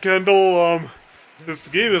hype, Kendall. This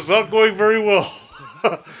game is not going very well.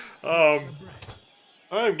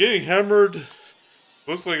 I'm getting hammered.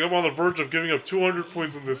 Looks like I'm on the verge of giving up 200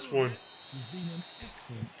 points in this one. He's been in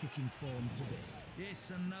excellent kicking form today. Yes,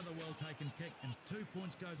 another well-taken kick, and 2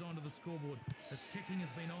 points goes onto the scoreboard. His kicking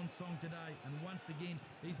has been on song today, and once again,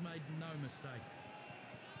 he's made no mistake.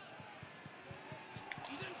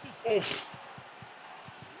 He's into space.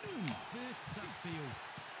 Bursts upfield.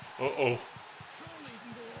 Uh-oh. Surely he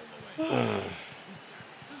can go all the way. He's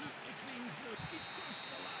absolutely clean through. He's crossed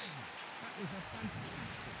the line. That was a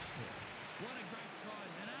fantastic score. What a great try,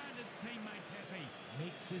 and his teammates happy.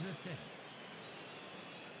 Makes his attempt.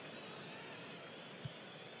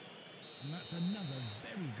 And that's another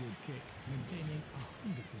very good kick, maintaining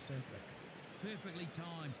 100% record. Perfectly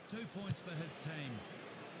timed. 2 points for his team.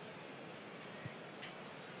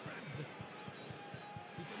 Grabs it.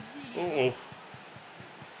 He can really... Uh-oh.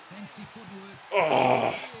 Fancy footwork.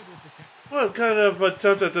 Oh. What kind of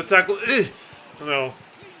attempt at the tackle? No.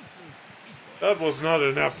 That was not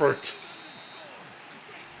an effort.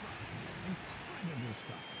 Incredible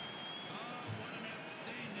stuff. Oh, what an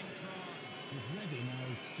outstanding try. He's ready now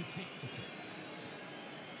to take the kick.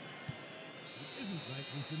 He isn't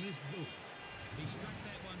likely to miss both. He struck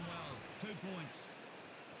that one well. 2 points.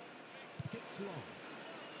 Kicks long.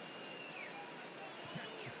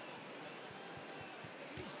 Catches.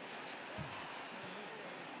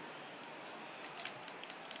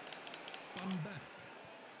 Spun back.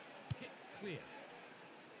 Kick clear.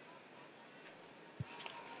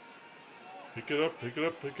 Pick it up, pick it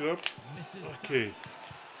up, pick it up. Misses. Okay.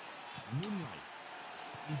 Moonlight.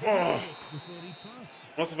 He didn't Oh. look before he passed.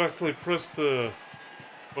 Must have accidentally pressed the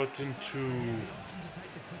button to... The option to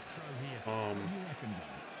take the quick throw here. What do you reckon,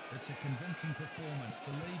 Ben? It's a convincing performance.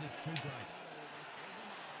 The lead is too great.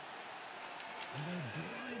 And they're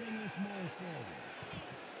driving this ball forward.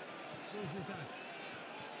 Throws it out.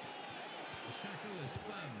 The tackle is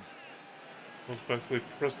found. Must have accidentally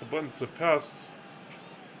pressed the button to pass.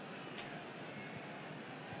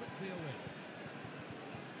 Quickly away.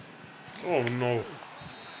 Oh no.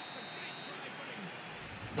 That's a great try for him.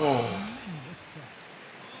 Oh. Tremendous try.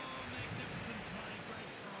 Oh, magnificent play.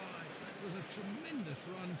 Great try. That was a tremendous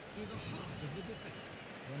run through the heart of the defence.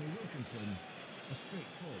 Ronnie Wilkinson, a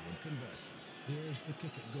straightforward conversion. Here's the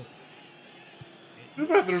kick at goal. Too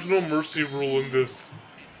bad there's no mercy rule in this.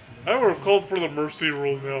 I would have called for the mercy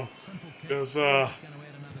rule now. Because,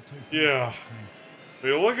 yeah. But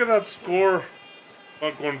you look at that score,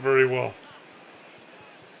 not going very well.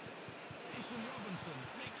 Jason Robinson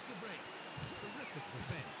makes the break. Terrific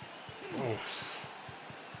defense. Oh.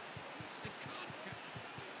 They can't catch it.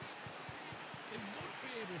 They won't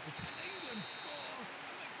be able to. England score a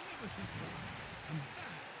magnificent try. And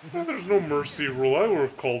that was There's no mercy rule. I would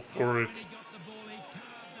have called for it. He got the ball, he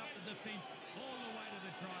carved up the defense all the way to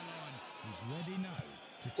the try line. He's ready now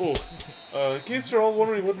to take Oh, the kick. in case you're all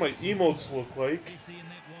wondering what my emotes look like, Casey, and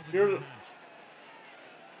that was a here. good match.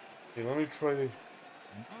 Okay, let me try to.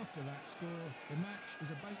 And after that score, the match is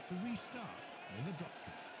about to restart with a drop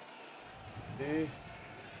kick. Okay.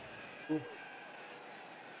 Ooh.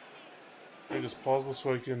 Let me just pause this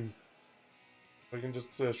so I can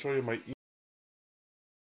just show you my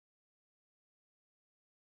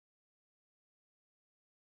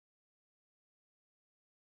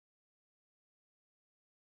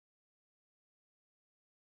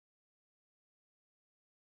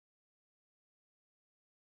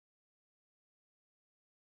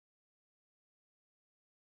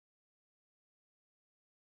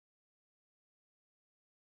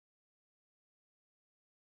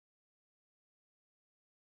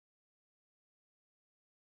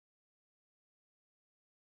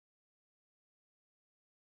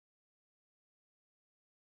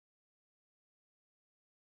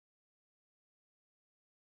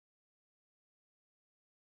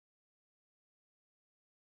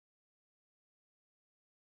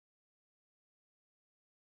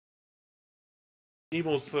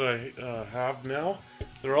emotes that I have now.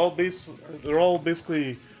 They're all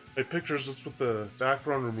basically my pictures just with the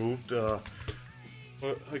background removed.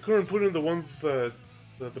 But I couldn't put in the ones the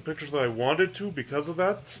pictures that I wanted to because of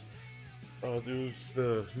that. There's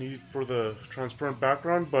the need for the transparent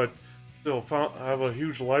background, but still I have a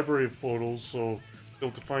huge library of photos, so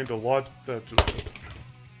able to find a lot that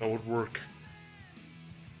would work.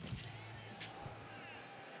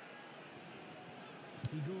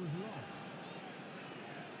 He goes long.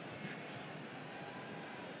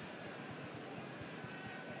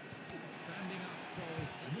 Standing up tall,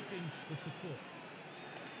 looking for support.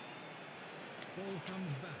 Ball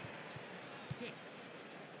comes back. Kicks.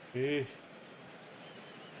 Okay.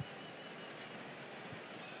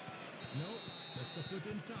 No, just a foot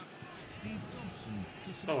in touch. Steve Thompson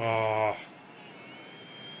to throw. Ah.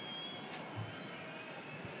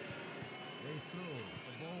 They throw.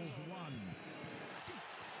 The ball's won.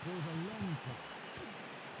 Throws a long pass.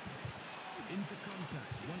 Into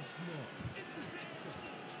contact once more. Interception.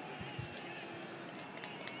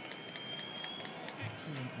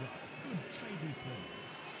 Excellent run. Good tidy play.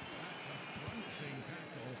 That's a crunching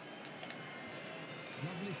tackle.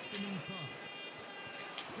 Lovely spinning pass.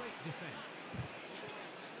 Great defense.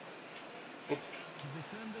 Have they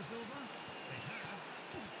turned this over? They have.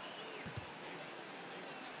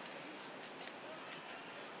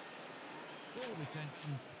 Ball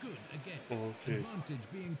retention, good again. Okay. Advantage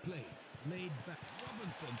being played. Laid back.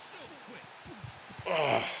 Robinson, so quick.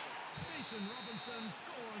 Mason Robinson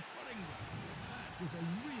scores for England. That was a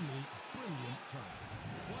really brilliant try.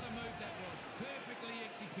 What a move that was. Perfectly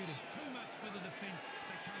executed. Too much for the defense.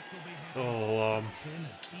 The coach will be happy.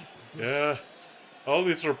 Yeah. I'll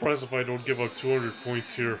be surprised if I don't give up 200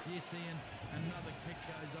 points here. Yes, Ian. Another kick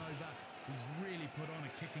goes over. He's really put on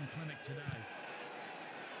a kicking clinic today.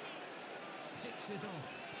 Kicks it on.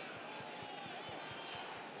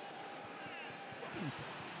 Robinson.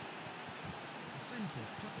 The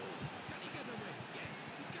centre's trouble. Can he get away? Yes,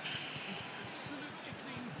 he can. He's absolutely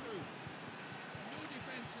clean through. No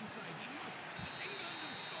defence inside. He must. England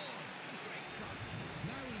have scored. A great try.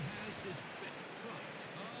 Now he has his fifth try.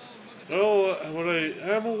 Well, what I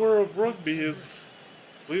am aware of rugby is,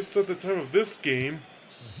 at least at the time of this game,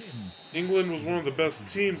 England was one of the best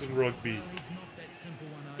teams in rugby.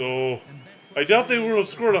 So, I doubt they would have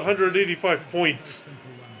scored 185 points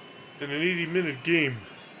in an 80-minute game.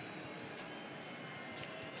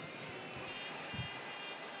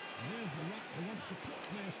 There's the lock. They want support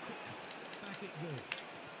players quickly. Back it goes.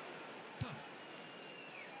 Pass.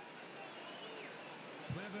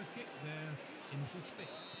 Clever kick there into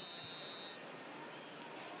space.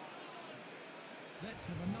 Let's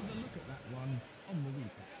have another look at that one on the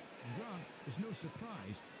replay. And Grant, it's no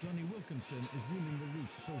surprise Johnny Wilkinson is ruling the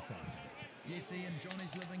roost so far today. Yes, Ian,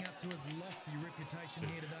 Johnny's living up to his lofty reputation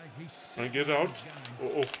here today. He's try and get out.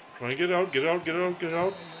 Oh, try and get out, get out, get out, get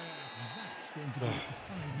out. That's going to be a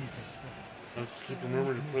 5-meter scrum. Let's keep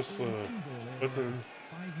remembering to press the button.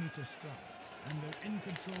 5-meter scrum. And they're in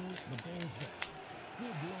control, the ball's there.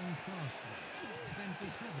 Good long pass there.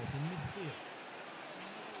 Centres have it in midfield.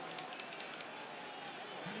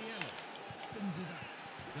 Harry Ellis spins it out.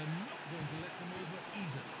 They're not going to let them over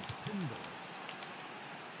easily. Tyndall.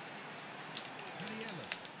 Harry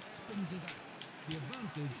Ellis spins it out. The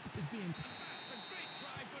advantage is being... That's a great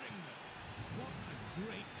try for England. What a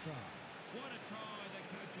great try. What a try. The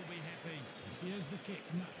coach will be happy. Here's the kick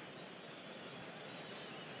now.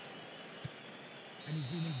 And he's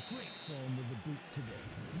been in great form with the boot today.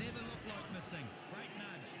 Never looked like missing. Great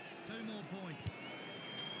nudge. 2 more points.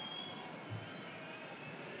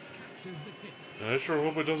 Catches the kick. I sure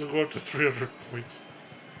hope it doesn't go up to 300 points.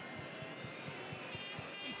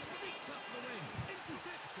 He streaks up the wing.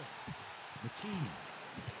 Interception. McKean.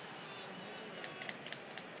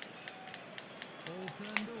 Ball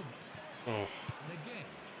turned over. Oh. And again,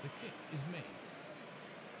 the kick is made.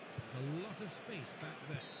 There's a lot of space back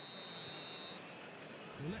there.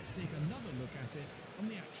 So let's take another look at it on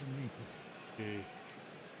the action replay. Okay.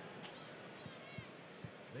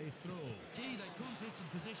 They throw. Gee, they contested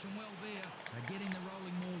possession well there. They're getting the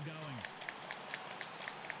rolling maul going.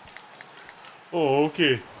 Oh,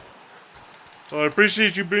 okay. I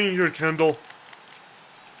appreciate you being here, Kendall.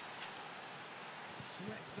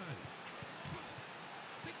 Swept out.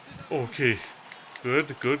 Picks it up. Okay.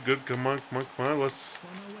 Good, good, good. Come on, come on, come on. Let's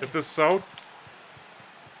get this out.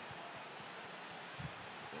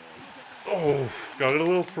 Oh, got it a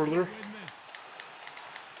little further.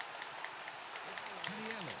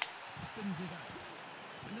 Spins it out.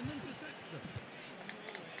 And an interception.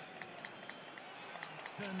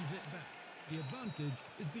 Turns it back. The advantage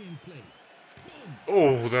is being played. Boom.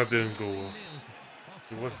 Oh, that didn't go well.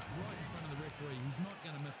 offside, What? right in front of the referee. He's not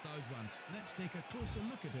going to miss those ones. Let's take a closer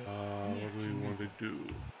look at it. What do we want to do?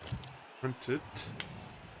 Hunt it.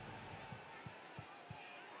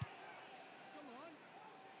 Come on.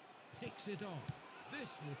 Kicks it on.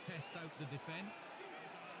 This will test out the defence.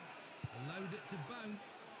 Allowed it to bounce.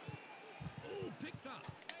 Oh, picked up.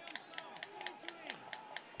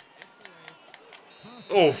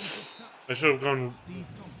 Oh, I should have gone Steve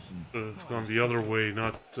Thompson. gone the other way,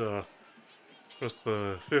 not press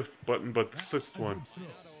the 5th button, but the 6th one. The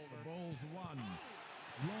ball's won.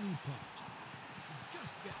 Long pass.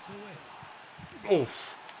 Just gets away. Oh.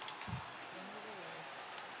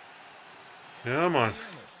 Yeah, come on.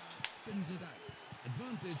 Spins it out.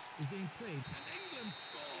 Advantage is being played, and England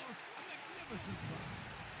score a magnificent try.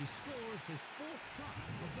 He scores his 4th try of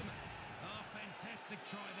the match. Oh, fantastic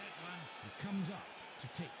try that one. He comes up to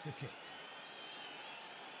take the kick.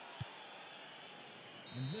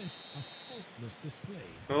 And this a faultless display.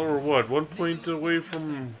 Well, we're what, 1 point away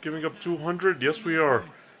from giving up 200? Yes, we are.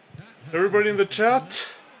 Everybody in the chat?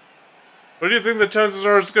 What do you think the chances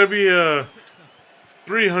are it's going to be a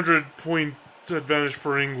 300-point advantage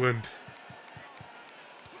for England?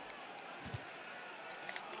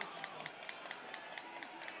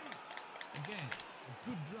 Again, a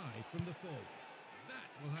good drive from the forwards. That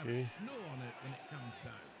will have snow on it when it comes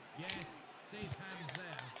down. Yes, safe hands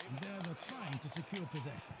there. And there they're trying to secure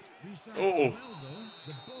possession. Well, though,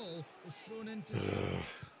 the ball was thrown into.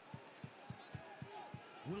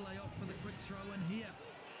 Will they opt for the quick throw in here?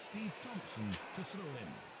 Steve Thompson to throw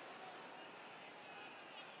in.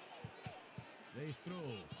 They throw.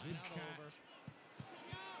 Good catch.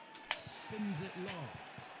 Spins it long.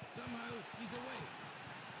 Somehow he's away.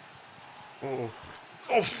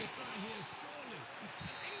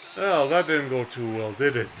 Well, that didn't go too well,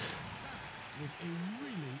 did it? That was a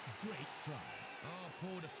really great try. Oh,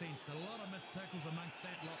 poor defence. A lot of missed tackles amongst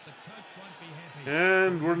that lot. The coach won't be happy.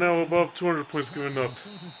 And we're now above 200 points given up.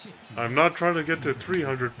 I'm not trying to get to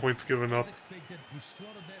 300 points given up. As expected, he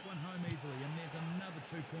slotted that one home easily, and there's another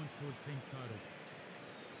 2 points to his team's total.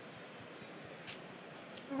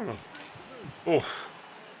 Oh.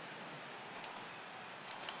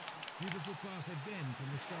 Beautiful pass again from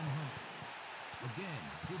the scrum half. Again,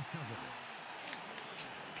 good cover.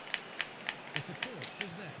 The support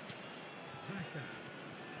is there. Back out.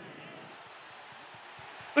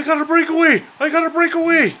 I got a breakaway! I got a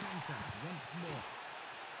breakaway! Once more.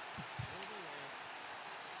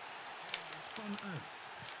 Spun out.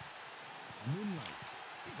 Moonlight.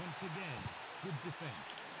 Once again, good defense.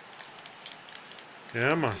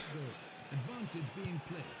 Yeah, man. Advantage being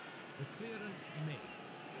played. The clearance made.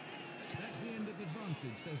 That's the end of the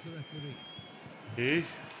advantage, says the referee. Okay.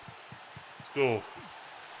 Let's go.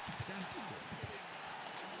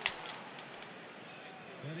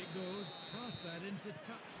 There it goes. Pass that into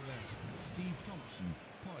touch there. Steve Thompson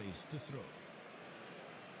poised to throw.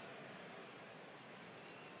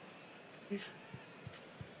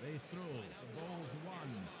 They throw. The ball's won.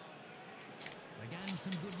 Again,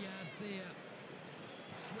 some good yards there.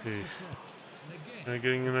 Swept across. And again. I'm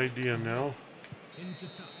getting an idea now. Into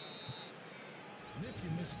touch. And if you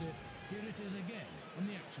missed it, here it is again on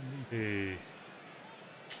the action replay. Hey.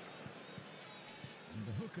 And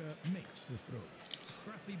the hooker makes the throw.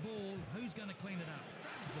 Scruffy ball. Who's going to clean it up?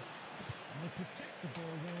 Grabs it. And they protect the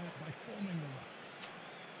ball there by forming the ruck.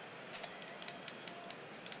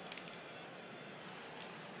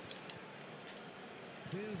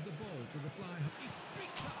 Clears the ball to the fly. He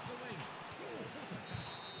streaks up the wing. Oh, what a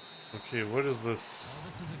tackle. Okay, what is this? Oh,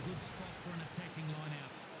 this is a good spot for an attacking line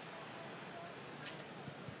out.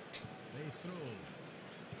 They throw.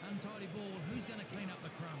 Untidy ball. Who's going to clean up the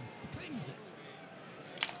crumbs? Cleans it.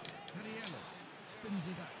 Harry Ellis spins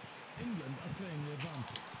it out. England are playing the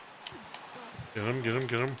advantage. Stop. Get him, get him,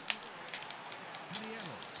 get him. Harry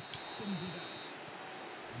Ellis spins it out.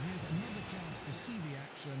 And here's another chance to see the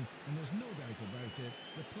action, and there's no doubt about it.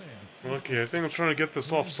 The player. Okay, I think I'm trying to get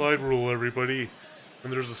this offside rule, everybody.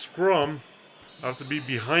 When there's a scrum, I have to be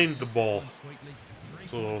behind the ball.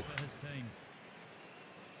 So,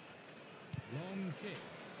 Long kick.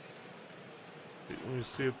 let me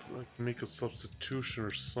see if I can make a substitution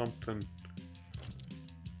or something.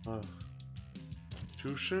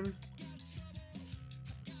 Substitution?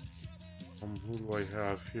 Who do I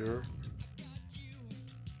have here?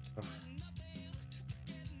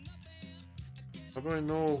 How do I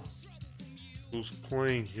know who's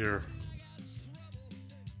playing here?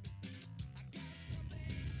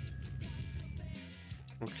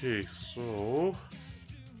 Okay, so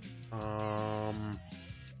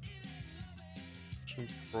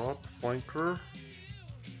prop flanker,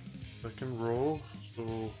 second row.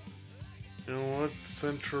 So You know what?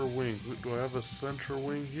 Center wing. Do I have a center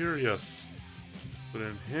wing here? Yes. Put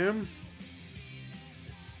in him.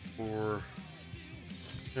 Or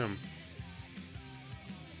him.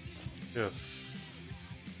 Yes.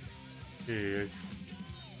 Okay.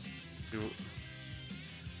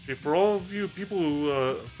 Okay, for all of you people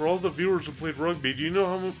who, for all the viewers who played rugby, do you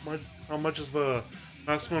know how much is the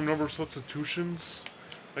maximum number of substitutions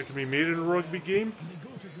that can be made in a rugby game? And they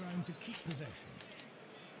go to ground to keep possession.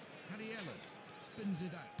 Harry Ellis spins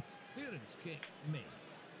it out. Clearance kick made.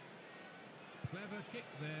 Clever kick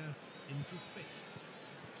there into space.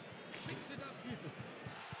 Picks it up beautifully.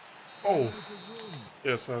 Oh,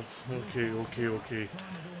 yes, that's okay. Time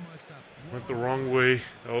is almost up. Went the wrong way.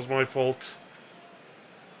 That was my fault.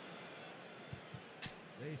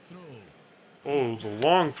 They throw. Oh, it was a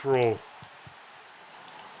long throw.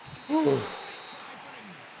 Classic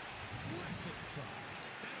try.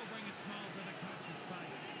 That'll bring a smile to the coach's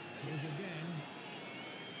face. Goes again.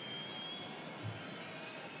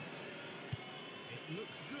 It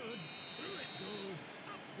looks good. Through it goes.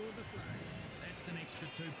 Up for the flag. That's an extra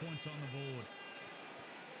 2 points on the board.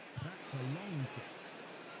 That's a long kick.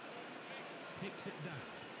 Kicks it down.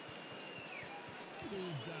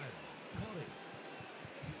 Pulled down. Corey.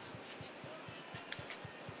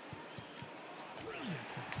 Brilliant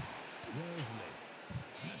tackle. Worsley.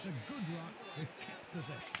 That's a good run. They've kept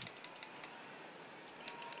possession.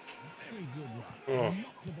 Very good run.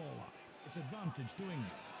 Knock the ball up. It's advantage to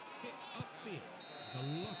England. Kicks upfield. There's a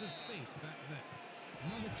lot of space back there.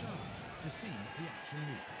 Another chance to see the action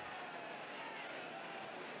replay.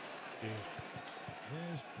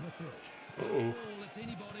 There's the throw. Ball, it's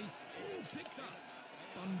anybody's. Oh, picked up.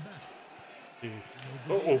 Spun back. They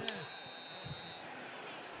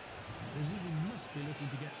really must be looking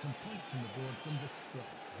to get some points on the board from this scrum.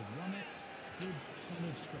 They've run it. Good,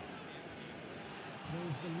 solid scrum.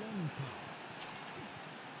 There's the long pass.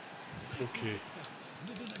 Okay.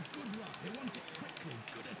 This is a good run. They want it quickly.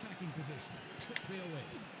 Good attacking position. Quickly away.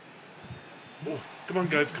 Oh, come on,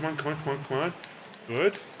 guys. Come on.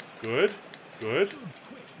 Good. Good,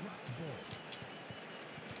 quick, wrapped ball.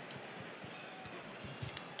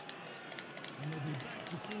 And they'll be back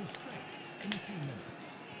to full strength in a few minutes.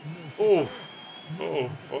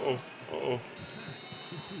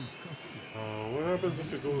 What happens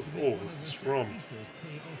if it goes? Oh, it's the scrum.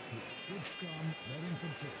 Good scrum, they're in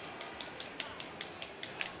control.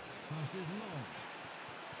 Pass is long.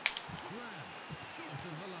 Grab, short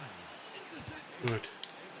of the line. Intercepted. Good.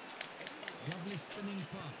 Lovely spinning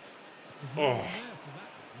pass. Oh.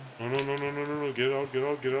 No. Get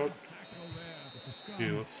out.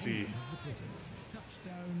 Okay, let's see.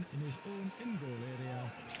 Touchdown in his own in-goal area.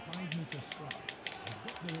 5 meter strike. They've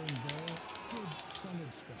got their own ball. Good,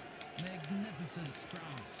 solid strike. Magnificent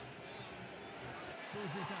scrum.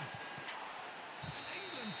 Throws it out.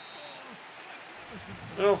 England score. Magnificent.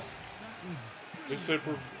 Well, That was at least I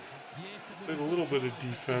played a little bit of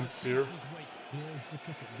defense here. Here's the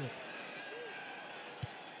kick at goal.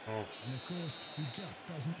 Oh. And of course, he just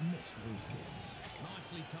doesn't miss those kicks.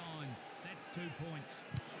 Nicely timed. That's 2 points.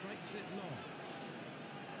 Strikes it long.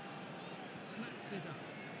 Snaps it up.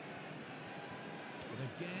 But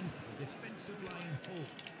again, the defensive line hold.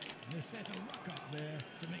 And they set a ruck up there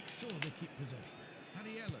to make sure they keep possession.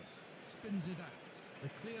 Harry Ellis spins it out. The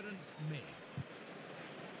clearance made.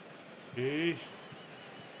 Okay.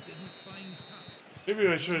 Didn't find time. Maybe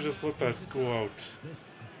I should have just let that go out. This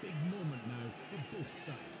big moment now for both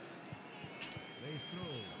sides. They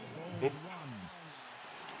throw. Ball's one.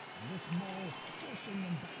 And this ball forcing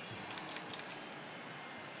them backwards.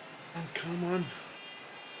 Oh, come on.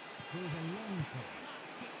 Throws a long pass.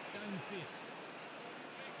 Kicks downfield.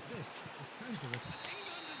 This is counter-attack.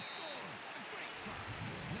 England has scored. A great try.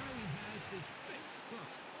 Now he has his 5th try.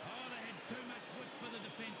 Oh, they had too much width for the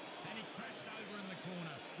defence and he crashed over in the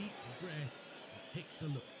corner. Deep breath. Takes a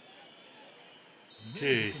look.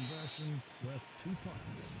 Okay. Conversion worth 2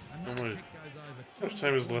 points. How much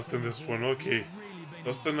time is left in this one? Okay.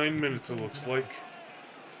 Less than 9 minutes it looks like.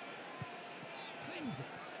 Claims it.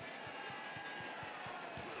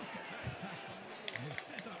 Look at that tackle. And they've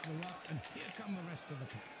set up the ruck and here come the rest of the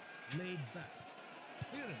pack. Laid back.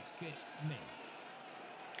 Clearance kick made.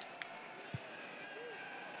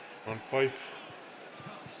 On Fife.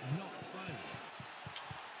 Touch not foul.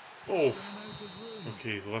 Oh.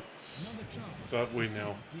 Okay, it's that way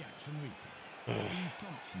now. The action replay. Steve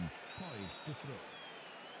Thompson poised to throw.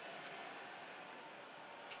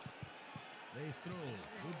 They throw.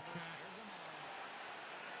 Good catch.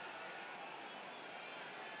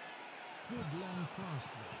 Good long pass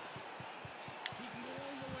there. He can go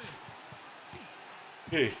all the way.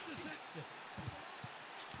 Okay. Intercepted.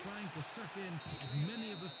 Trying trying to suck in as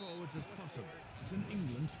many of the forwards as possible. It's an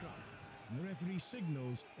England scrum. And the referee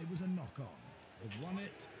signals it was a knock-on. They've won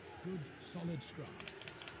it. Good, solid scrum.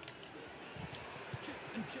 Chip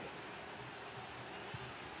and chase.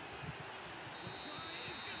 Try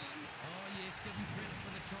is given. Oh, yes, give them credit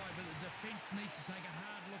for the try, but the defence needs to take a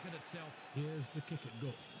hard look at itself. Here's the kick at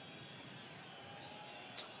goal.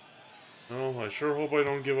 Well, I sure hope I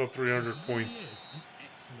don't give up 300 points. An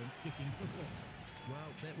excellent kicking performance.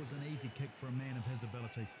 Well, that was an easy kick for a man of his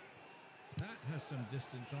ability. That has some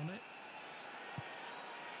distance on it.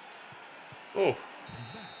 Oh. And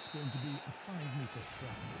that's going to be a 5-metre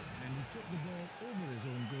scrum. And he took the ball over his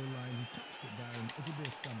own goal line. He touched it down. It'll be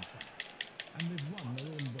a scrum foul. And they've won their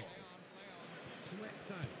own ball.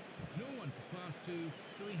 Swept out. No one to pass to,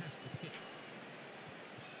 so he has to kick.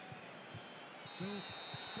 So,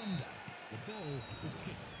 scrum down. The ball is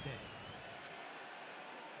kicked dead.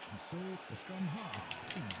 And so, the scrum half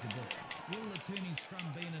feeds the ball. Will the turning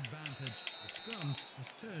scrum be an advantage? The scrum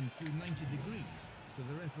has turned through 90 degrees, so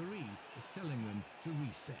the referee is telling them to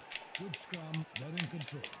reset. Good scrum, they're in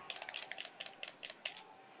control.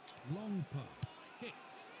 Long pass,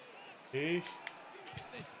 kicks. Hey.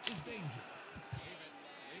 This is dangerous.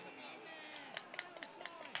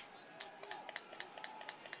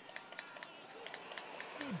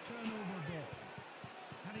 Good turnover ball.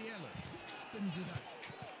 Harry Ellis spins it out.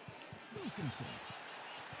 Wilkinson.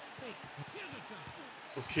 Fake. Here's a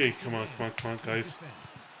jump. Okay, come on, guys.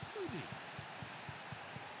 Moody.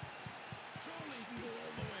 Surely he can go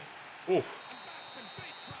all the way. Oh. And that's a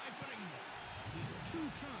great try for England. He's 2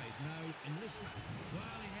 tries now in this match.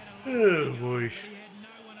 Well, he had a Oh boy. but he had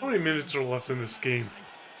no one. How many minutes are left in this game?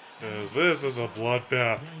 Because this is a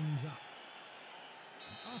bloodbath. Lines up.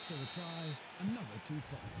 And after the try, another 2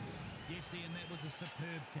 points. Yes, Ian, that was a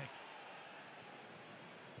superb kick.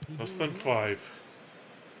 He Less goes than low. 5.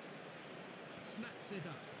 Snaps it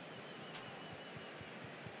up.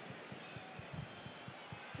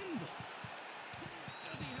 Tyndall.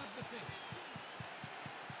 Does he have the pitch?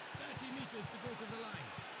 30 metres to go to the line.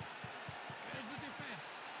 There's the defence.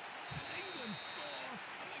 And England score a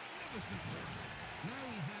magnificent try. Now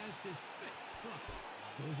he has his 5th try.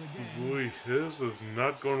 Goes again. Boy, this is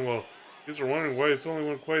not going well. You guys are wondering why it's only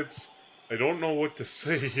 1 quiet. I don't know what to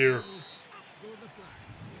say here.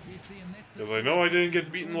 Because I know I didn't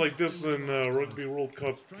get beaten like this in Rugby World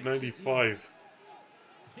Cup 95.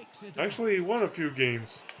 I actually won a few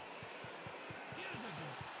games.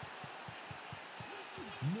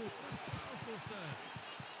 Powerful serve.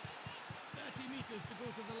 30 metres to go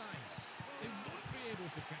to the line. They won't be able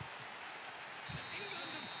to catch. And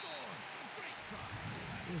England have scored. A great try.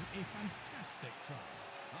 That was a fantastic try.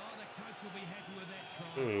 Oh, the coach will be happy with that try.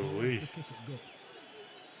 Holy. The kick at goal.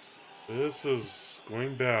 This is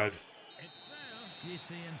going bad. It's there.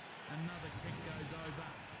 Yes, Ian. Another kick goes over.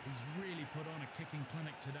 He's really put on a kicking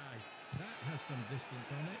clinic today. That has some distance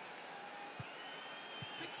on it.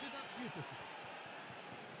 Picks it up beautifully.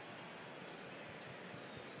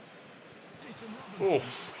 Jason Robinson right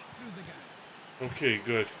through the gap. Okay,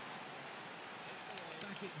 good.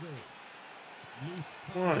 Back it goes. Loose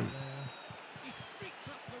Come pass on. there. He streaks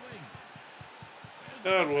up the wing.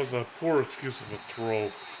 That was a poor excuse of a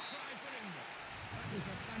throw. That was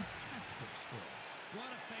a fantastic score. What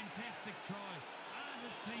a fantastic try. And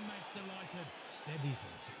his teammates delighted. Steadies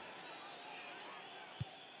himself.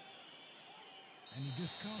 And you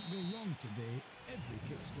just can't go wrong today. Every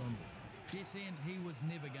kick's gone over. Yes, and he was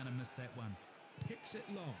never going to miss that one. Kicks it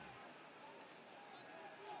long.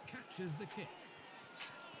 Catches the kick.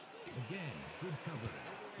 Again, good coverage.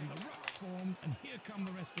 And the ruck's formed, and here come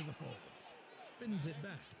the rest of the forwards. Spins it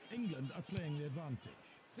back. England are playing the advantage.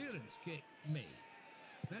 Clearance kick made.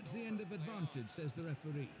 That's the end of advantage, says the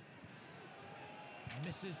referee.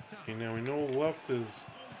 Misses touch. Okay, now we know left is...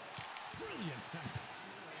 Brilliant tackle.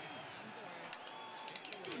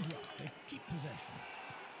 Good ruck. They keep possession.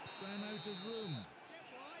 Ran out of room.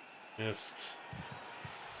 missed.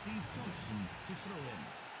 Steve Thompson to throw in.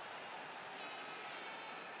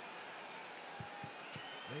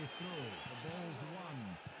 They throw. The ball's won.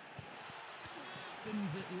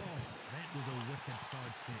 Spins it long. That was a wicked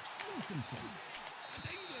sidestep. Wilkinson. And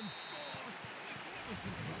England score.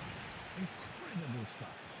 Magnificent try. Incredible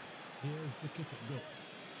stuff. Here's the kick at goal.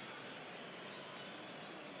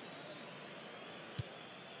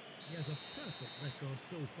 He has a perfect record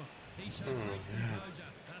so far. He showed great composure.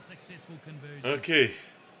 A successful conversion. Okay.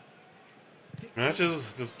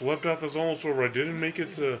 Matches, this bloodbath is almost over. I didn't make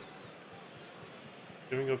it to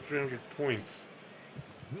giving up 300 points.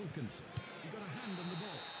 Wilkinson, he got a hand on the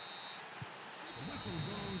ball. The whistle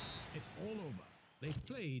goes, it's all over. They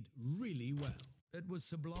played really well. It was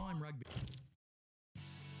sublime rugby.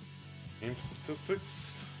 Game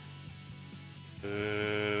statistics.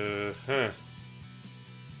 I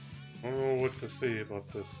don't know what to say about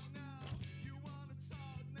this.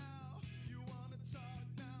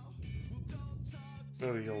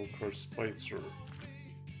 Got a yellow card, Spicer.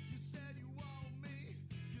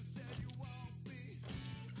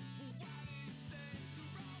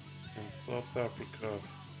 And South Africa.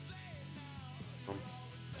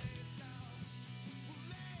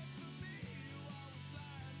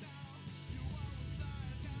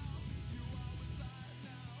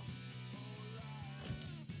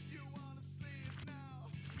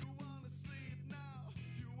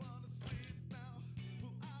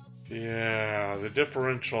 Yeah, the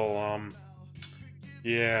differential,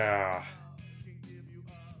 yeah.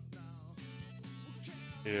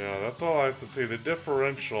 Yeah, that's all I have to say. The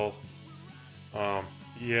differential,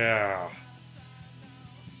 yeah.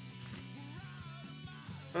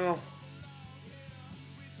 Well,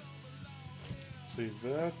 save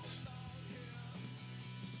that.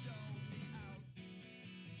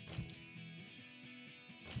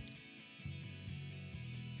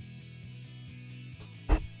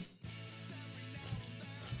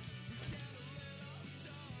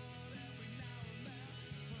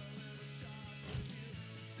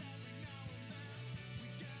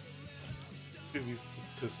 Give these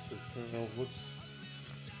statistics. I don't know what's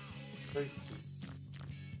right.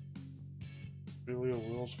 Australia,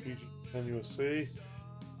 Wales, Fiji, and USA.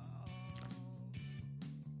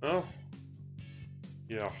 Oh,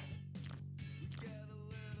 yeah.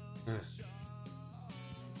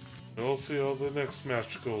 We'll see how the next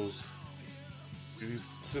match goes. Give these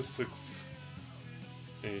statistics.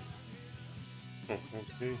 Hey. Oh,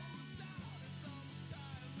 okay.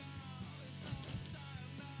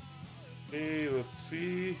 Okay, let's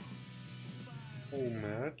see. Full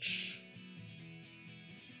match.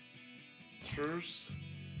 Masters.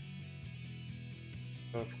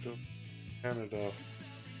 Africa. Canada.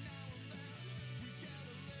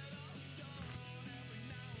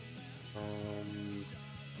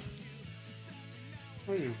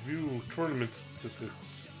 How do you view tournament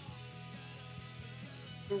statistics?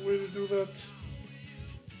 Good way to do that?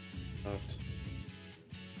 Not.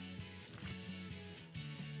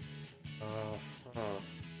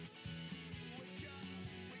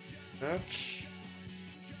 Match.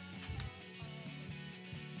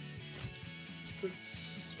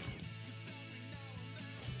 Six.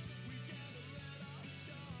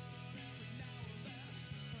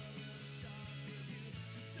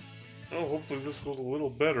 Oh, hopefully this goes a little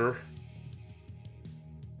better.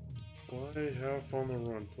 Fly half on the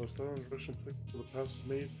run. Plus that on direction play for the passes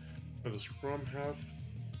made by the scrum half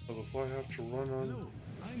of the fly half to run on. Hello,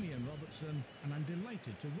 I'm Ian Robertson, and I'm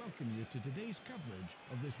delighted to welcome you to today's coverage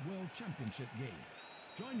of this World Championship game.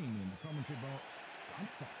 Joining me in the commentary box,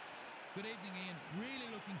 Grant Fox. Good evening, Ian.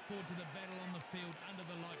 Really looking forward to the battle on the field under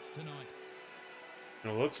the lights tonight.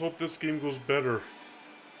 Now let's hope this game goes better.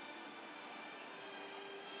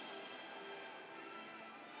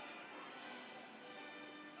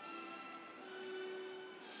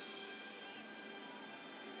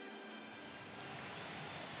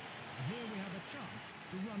 And here we have a chance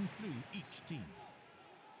to run through each team.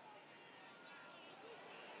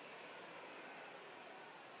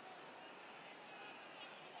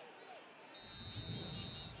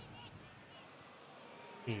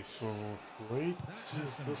 Okay, so right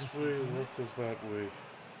is this way, left is that way.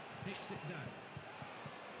 Picks it down.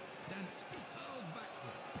 Dance hurled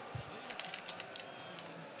backwards.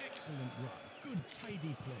 Excellent run. Good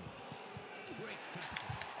tidy play. Great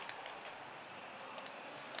tackle.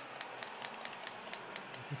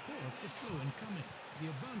 The support is slow in coming. The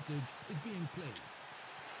advantage is being played.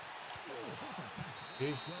 Oh, what a tackle.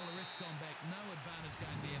 Okay. Well, the ref's gone back. No advantage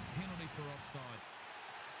going there. Penalty for offside.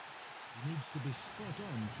 He needs to be spot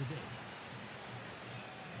on today.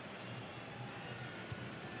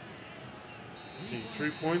 Okay,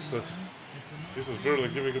 3 points. This is barely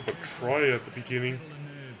giving up a try at the beginning.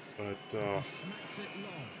 But,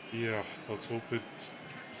 yeah, let's hope it...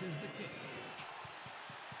 Catches the kick.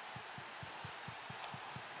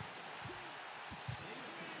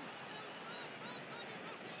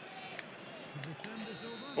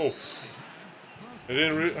 Oh, I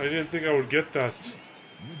didn't think I would get that. With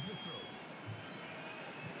the throw.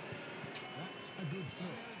 That's a good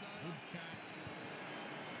throw. Good catch.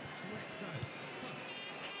 Swept out.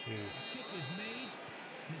 Yeah. His kick is made,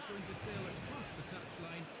 and it's going to sail across the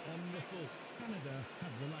touchline on the full. Canada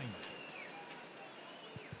have the line.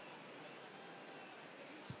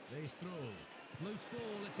 They throw. Loose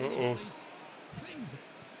ball. It's in the place. Clings it.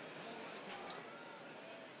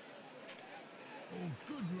 Oh,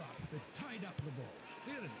 good run. They've tied up the ball.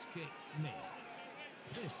 Clearance kick made.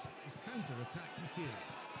 This is counter-attack material.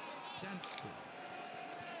 Dansky.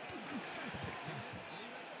 Fantastic tackle.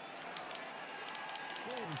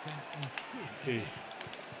 Ball retention. Good. Hey.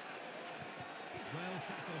 Well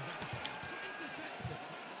tackled that time. Intercepted.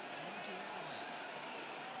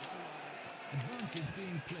 Advantage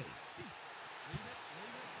being played.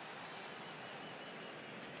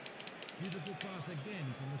 Beautiful pass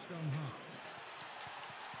again from the scrum half.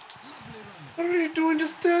 Lovely running. What are you doing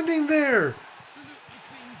just standing there? Absolutely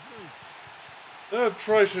clean through. That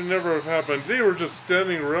try should never have happened. They were just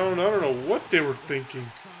standing around. I don't know what they were thinking.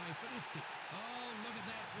 Try finished it. Oh, look at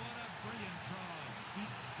that. What a brilliant try.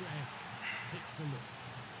 Deep breath. Takes a look.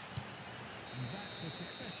 And that's a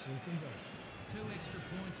successful conversion. 2 extra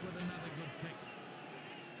points with another good kick.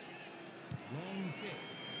 Long kick.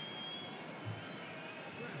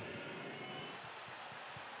 Grabs it.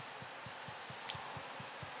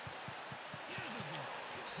 Here's a goal.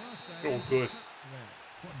 Past that Oh, into good. touch there.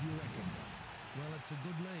 What do you reckon? Well, it's a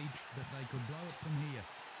good lead, but they could blow it from here.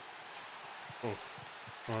 Oh,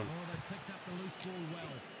 come on. Oh, they picked up the loose ball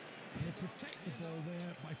well. They protect the ball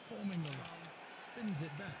there by forming the run. Spins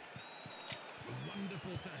it back. A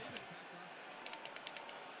wonderful tackle.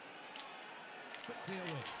 Quickly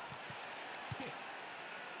away.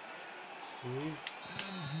 Kicks. See?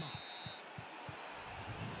 And marks.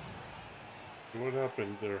 What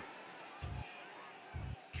happened there?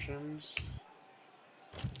 Options.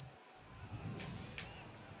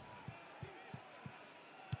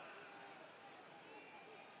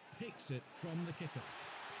 Takes it from the kickoff.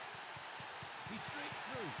 He's straight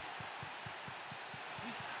through.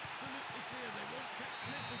 He's absolutely clear. They won't get.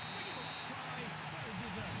 And it's a swingable try. Well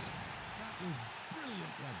deserved. That was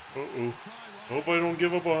brilliant run. Uh-oh. Try right. Hope I don't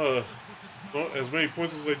give up as many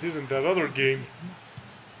points as I did in that other game.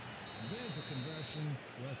 And there's the conversion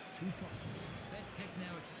worth 2 points. That kick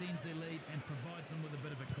now extends their lead and provides them with a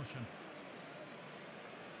bit of a cushion.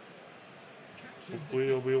 Catches Hopefully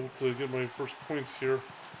the I'll be able to get my first points here.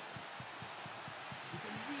 He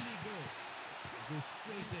can really go. Go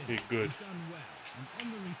straight in. Okay, good. He's done well. And on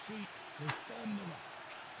the retreat, they form the run.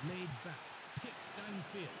 Laid back. Kicks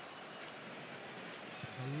downfield.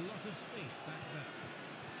 There's a lot of space back there.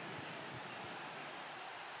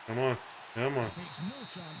 Come on. Come on. Takes no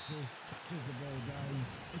chances. Touches the ball down.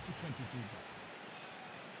 It's a 22 drop.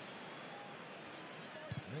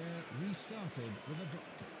 They're restarted with a drop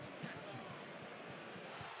kick. Catches.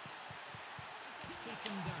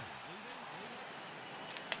 Taken down.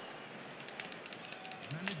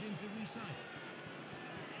 Managing to recycle.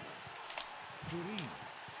 Puri.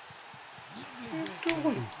 Lovely What are you break doing?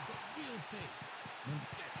 there. He's got real pace. And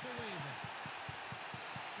gets away there.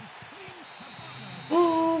 He's clean. Havana.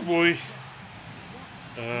 Oh boy.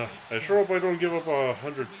 I sure hope I don't give up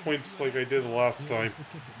 100 points like I did the last time.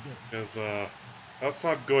 Because that's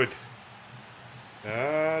not good.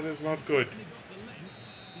 That is not good. He got the length.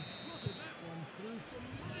 He slotted that one through from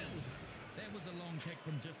miles out. That was a long kick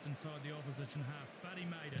from just inside the opposition half, but he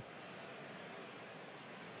made it.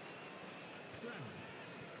 Grabs it.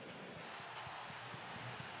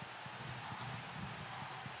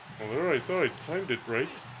 Well, there I thought I timed it right.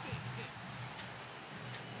 Big hit.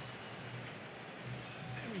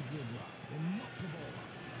 Very good run. They knock the ball up.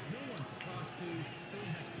 No one to pass to, so he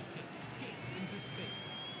has to kick. Kick into space.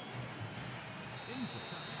 Into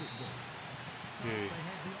touch it goes. So Okay. they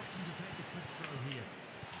have the option to take a quick throw here.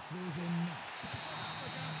 He throws in now. Puts it up the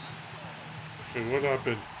gap and scores. Okay, what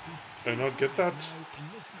happened? He's Did I not get that? now in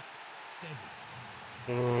this match. Steady.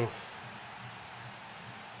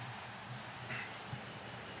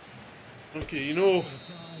 Okay, you know, They'll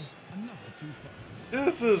try another 2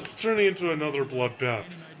 points. this is turning into another bloodbath.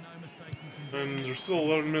 He made no mistake in And there's still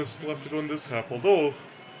 11 minutes left to go in this half, although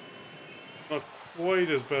not quite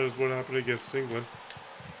as bad as what happened against England.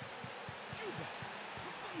 Cuba.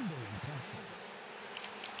 Thundering tackle.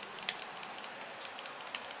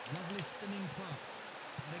 Lovely spinning pass.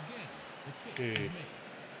 And again, the kick Okay. is made.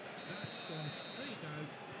 That's gone straight out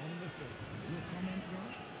on the field. Your comment,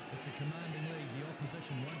 Grant? It's a commanding lead. The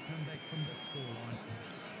opposition won't come back from this scoreline.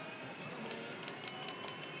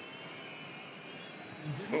 He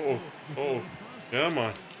didn't Uh-oh. look before Uh-oh. he passed. Come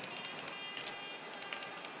on.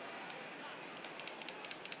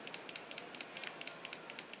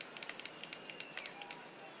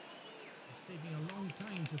 It's taking a long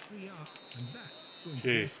time to free up, and that's going to be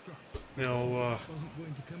Okay. a scrum. Now, Wasn't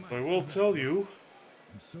going to come out I will with that. tell you,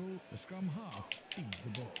 And so the scrum half feeds the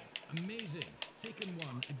ball. Amazing. Taken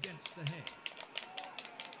one against the head.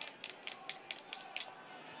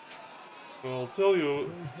 Well, I'll tell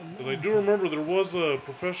you, that I do remember there was a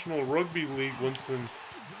professional rugby league once in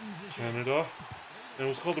Canada, and it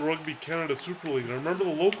was called the Rugby Canada Super League. And I remember the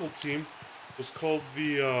local team was called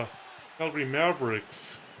the Calgary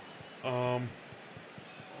Mavericks. Oh, brilliant!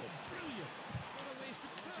 Got away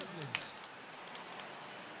superbly.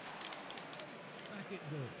 Back it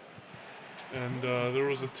goes. And there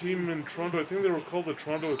was a team in Toronto, I think they were called the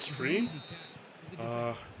Toronto Extreme. Easy catch for the I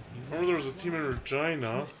defender. remember there was a team in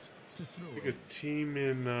Regina, To throw I think it. a team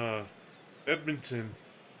in Edmonton.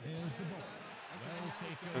 There's the ball. Well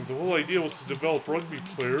taken. And the whole idea was to develop rugby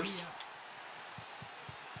players.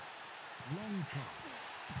 Long pass.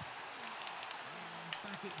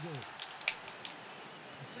 Back it goes.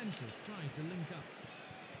 The centre's trying to link up.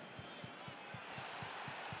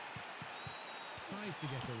 Tries to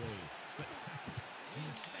get away, but tackled. He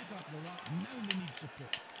has set up the right. Now they need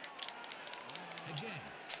support. Again,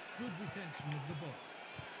 good retention of the ball.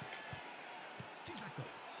 Tackle.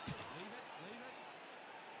 Leave it.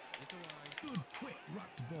 It's away. Good quick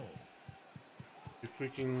rucked ball. If we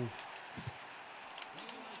can...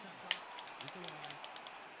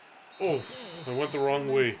 Oh, I went the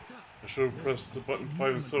wrong way. I should have pressed the button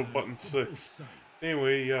 5 instead of button 6.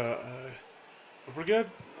 Anyway, yeah, I forget,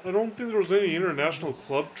 I don't think there was any international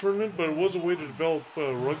club tournament, but it was a way to develop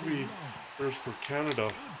rugby players for Canada.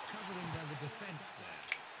 Good covering by the defence there.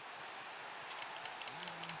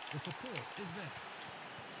 The support is there.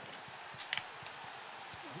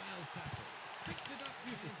 Well tackled. Picks it up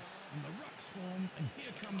beautifully. And the ruck's formed, and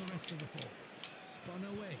here come the rest of the forwards. Spun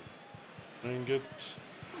away. Try and get...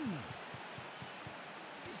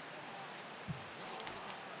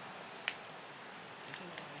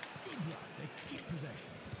 Good ruck. They keep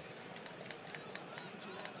possession.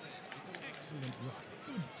 Excellent ruck.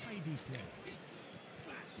 Good tidy play.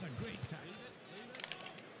 That's a great tackle.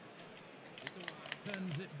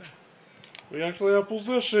 Turns it back. We actually have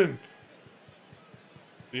possession!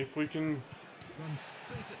 See if we can... Runs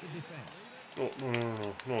straight at the defence.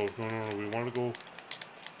 No, we want to go...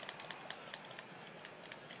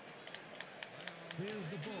 Clears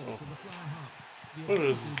the ball to the fly half. The What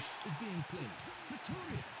advantage is... is being played.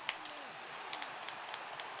 Victorious.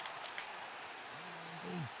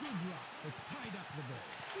 Oh, good ruck to tied up the ball.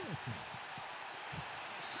 Working.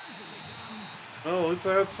 Casually done. Well, at least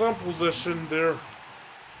I had some possession there. What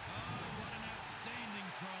an outstanding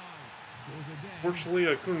try. Goes again. Fortunately,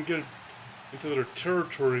 I couldn't get into their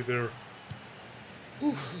territory there.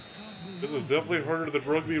 Whew. Just can't move This is on. definitely harder than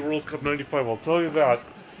Rugby World Cup 95, I'll tell you that.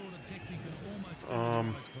 That's the sort of kick you can almost feel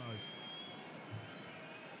with eyes closed.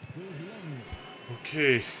 Goes long.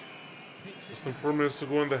 Okay, Picks less it than back. 4 minutes to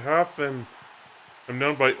go in the half, and I'm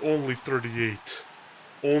down by only 38.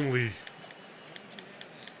 Only.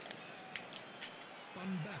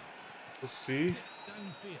 Spun back. Let's see. Gets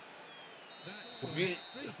downfield. That's gone Me.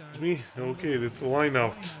 straight out. It's me. Okay, that's a line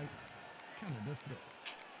out. Canada throw.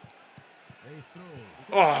 They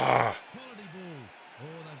throw. Ah! Quality ball. Oh,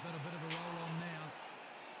 they've got a bit of a roll on now.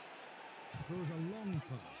 Throws a long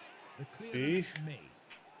pass. The clearance made.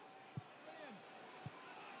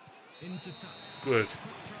 Into touch. Good. Quick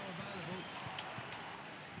throw available.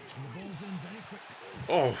 And the ball's in very quick.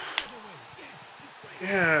 Oh, Yes.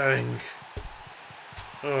 dang.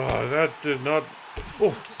 Oh, that did not... Oh,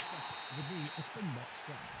 Would be a Springbok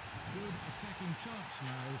scrum. Good attacking chance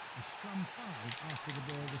now. A scrum 5 after the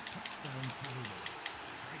ball was touchdown carried.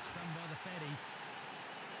 Great scrum by the Ferries.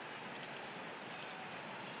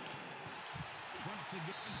 Once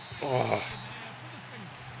again. oh. There for the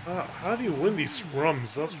Springboks. How do you win these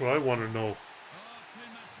scrums? That's what I want to know. Oh, too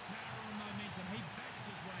much power and momentum. He bashed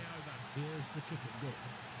his way over. Here's the kick it goes.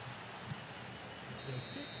 The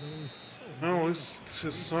kick goes. Oh, No,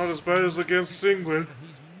 it's not as bad as against England.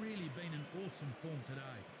 He's really been in awesome form today.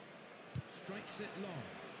 Strikes it long.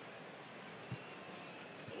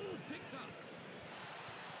 Oh, picked up.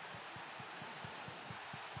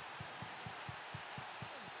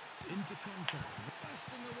 Into contact.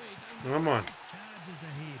 Blasting away down the Come on. charges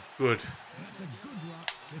ahead. Good. That's a good ruck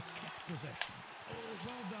with kept possession. Oh,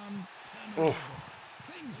 well done. Turn Oh.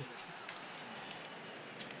 Cleans it.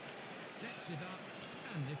 Sets it up.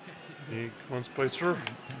 And they've kept it Hey, going. come on, Spicer.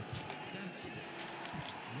 Dance it.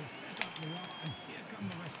 They've set up the rock, and here come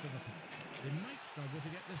the rest of the pack. They might struggle to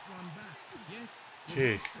get this one back. Yes.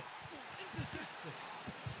 Okay. Intercepted.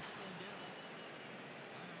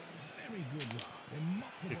 Very good rock. They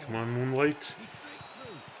mock the Hey, ball. come on, Moonlight. He's straight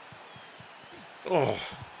through. Oh,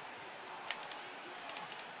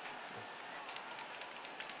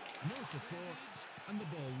 No support, and the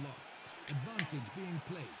ball lost. Advantage being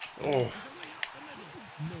played. oh. He's away up the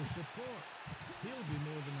middle. No support. He'll be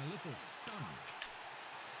more than a little stunned.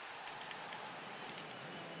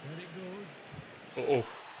 There it goes. Oh.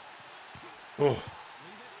 Oh.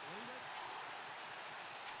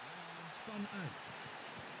 Spun out.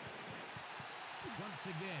 Once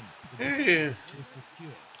again, the Hey. defense was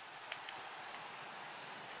secure.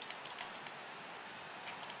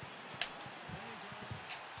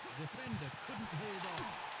 Defender couldn't hold on.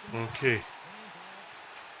 Okay.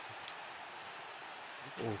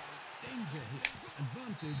 Oh. Danger here.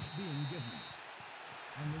 Advantage being given.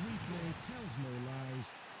 And the replay tells no lies.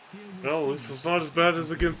 Here Well, we'll this see is not as bad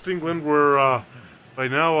as against England, where by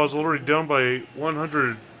now I was already down by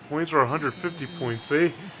 100 points or 150 points,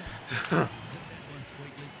 eh?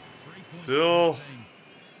 Still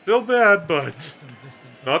bad, but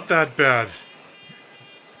not that bad.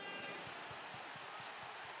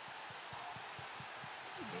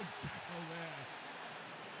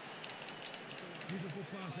 Beautiful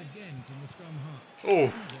pass again from the scrum half.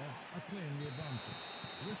 Oh. Are playing the advantage.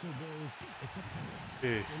 Whistle goes, it's a penalty.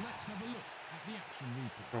 Okay. So let's have a look at the action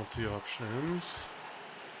replay. Penalty options.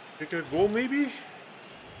 Take a goal, maybe?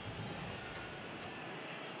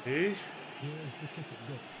 Okay. Here's the kick at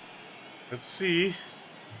goal. Let's see.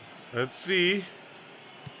 Let's see. It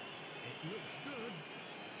looks good.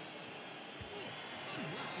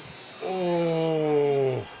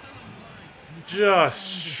 Oh. Just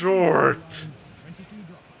short.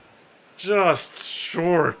 Just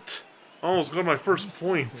short. Almost got my first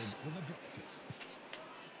points.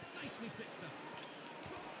 Nicely picked up.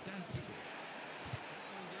 Dance to it.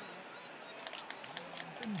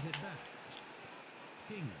 Spins it back.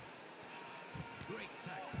 King. Great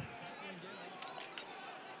tackle.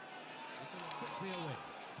 Quickly away.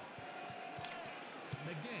 And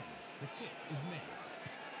again, the kick is made.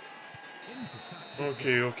 Into touch.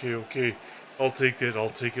 Okay. I'll take it. So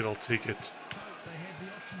they have the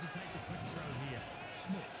option to take the quick throw here.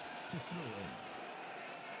 Smith to throw in.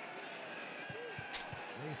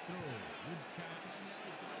 They throw. Good catch.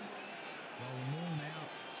 Well, more now.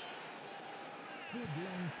 Good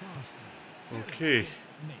long pass there. Okay.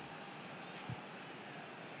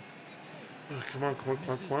 Oh, come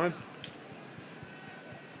on.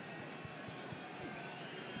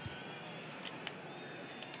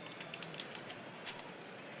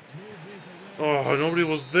 Oh, nobody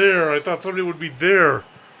was there. I thought somebody would be there.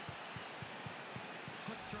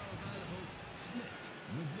 Quick throw available. Smith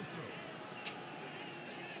with the throw.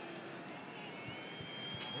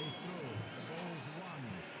 They throw. The ball's won.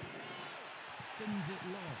 Spins it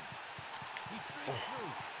long. He's straight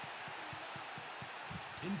through.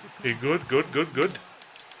 Into Okay, good. Back it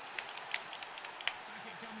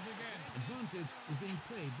comes again. Advantage is being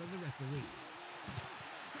played by the referee.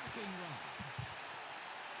 Tracking run.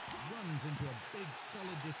 Runs into a big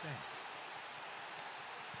solid defense.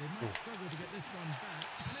 They might struggle to get this one back.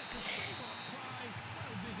 And it's a spot try.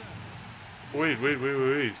 Well deserved.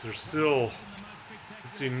 Wait. There's still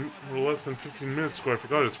 15 or less than 15 minutes to go. I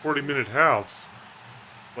forgot it's 40-minute halves.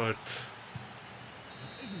 But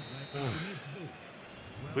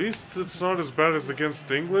at least it's not as bad as against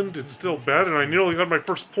England. It's still bad, and I nearly got my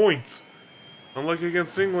first points. Unlike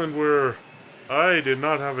against England, where I did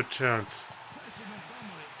not have a chance.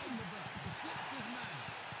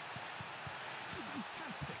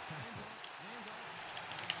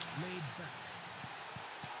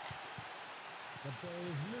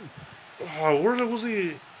 Oh, where was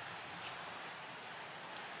he?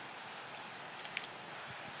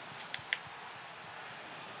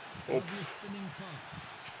 Oh.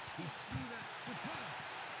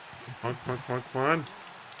 Come on.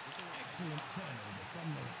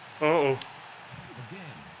 Uh-oh.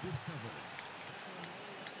 Again, good cover.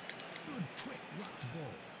 Good quick rucked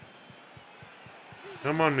ball.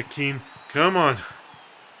 Come on, McKean. Come on. Good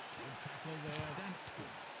tackle there. Dansky.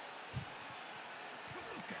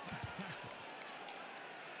 Look at that tackle.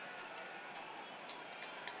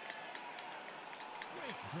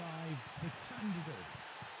 Great drive. They turned it over.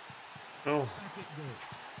 Oh. Back it goes.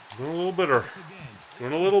 Doing a little better. Again.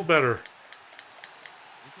 Doing a little better.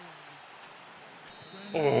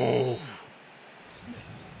 Oh.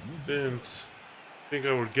 Didn't think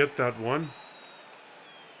I would get that one.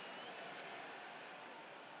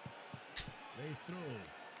 They throw.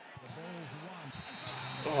 The ball's won.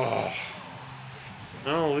 Oh.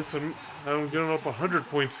 Well, at least I haven't given up 100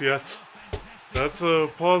 points yet. That's a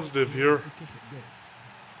positive here. That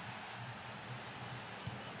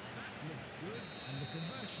looks good, and the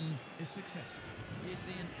conversion is successful. Yes,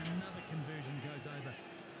 Ian, another conversion goes over.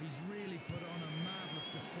 He's really put on a marvelous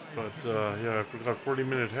display. But, yeah, I forgot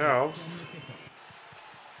 40-minute halves.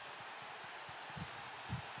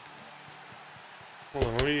 Hold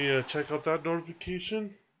on, let me check out that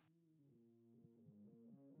notification.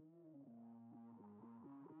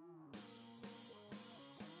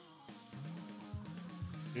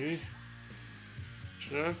 Okay.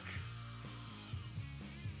 Check.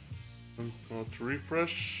 And to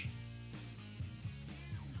refresh.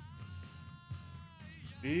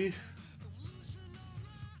 B.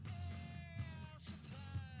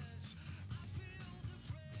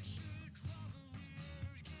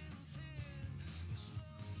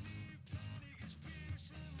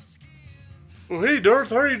 Oh, hey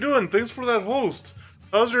Darth, how are you doing? Thanks for that host.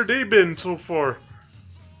 How's your day been so far?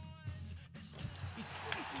 He's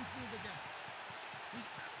slicing through the gap. He's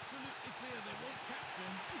absolutely clear they won't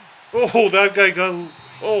catch him. Oh, that guy got...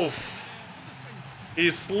 Oh, he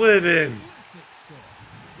slid in.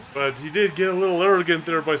 But he did get a little arrogant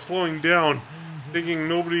there by slowing down, thinking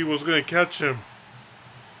nobody was going to catch him.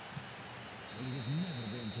 Well, he was never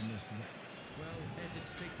going to miss that. Well, as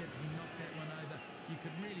expected, he knocked that one over. You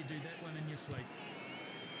could really do that one in your sleep.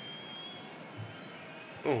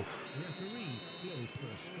 Oh. The referee blows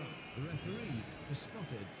for a scrum. The referee has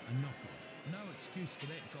spotted a knock-on. No excuse for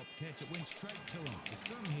that drop catch. It went straight to him. The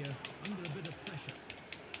scrum here under a bit of pressure.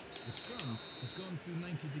 The scrum has gone through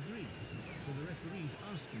 90 degrees, so the referee's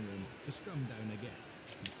asking them to scrum down again.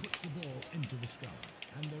 He puts the ball into the scrum,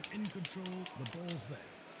 and they're in control. The ball's there.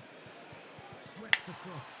 Swept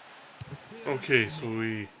across. Okay, so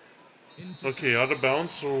we... Okay, out of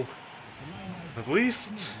bounds, so... At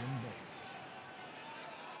least...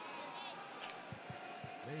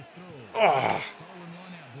 They throw. Ah! Stolen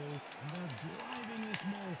line-out ball, and they're driving this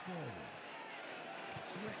ball forward.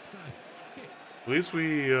 Swept out. Kick. At least we,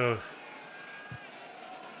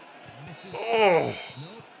 Misses. Oh!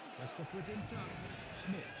 Nope. That's the foot in top.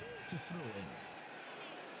 Smith to throw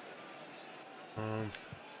in.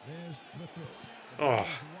 There's the throw. The Oh. ball is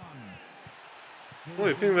won. The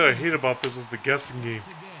only thing that I hate about this is the guessing game. Once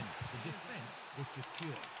again, the defense is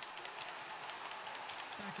secure.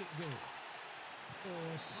 Back it goes.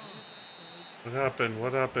 What happened?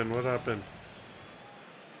 What happened? What happened?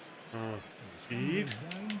 Feed?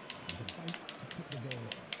 Down is about to put the ball on.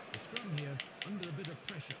 The scrum here under a bit of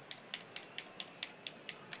pressure.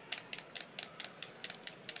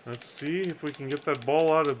 Let's see if we can get that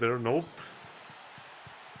ball out of there. Nope.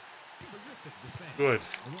 Terrific defense. Good.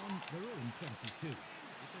 Around their own 22.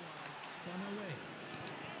 Spun away.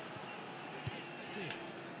 Clear.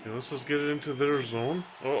 Okay, let's just get it into their zone.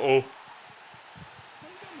 Uh-oh. Montgomery.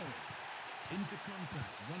 Into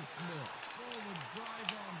contact once more. Forward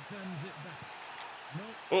drive on, turns it back.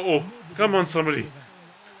 No. Uh-oh. Come on, somebody.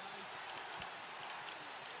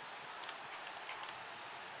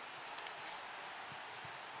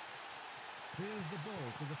 Here's the ball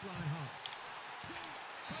to the fly half.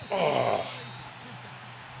 Oh.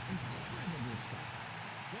 Incredible stuff.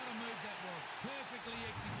 What a move that was. Perfectly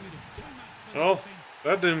executed. Too much for the Well, defense.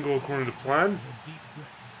 that didn't go according to plan. That was a deep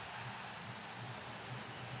breath.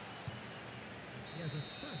 He has a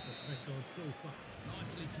perfect record so far.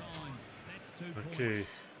 Nicely timed. That's 2 points. Okay.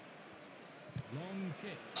 Long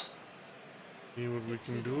kick. See what we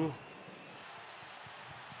can do.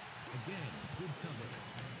 Again, good cover.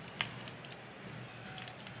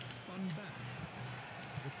 Spun back.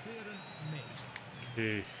 The clearance made.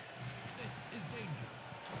 Okay. This is dangerous.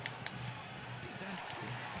 Stands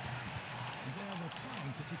still. And now they're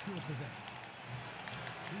trying to secure possession.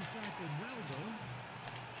 Recycled well though.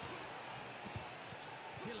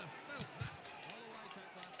 He'll have felt that. All the way,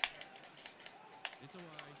 tackler. It's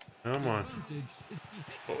away. Come on. Advantage is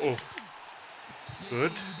Uh-oh.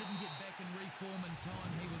 Good. He didn't get back and reform in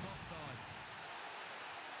time. He was offside.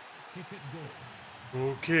 Kick it goal.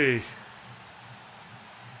 Okay.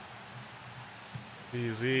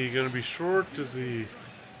 Is he gonna be short? Is he...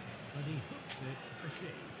 But he hooks it for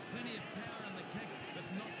shit. Plenty of power in the kick, but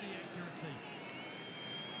not the accuracy.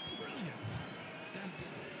 Brilliant.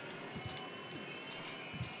 Dance.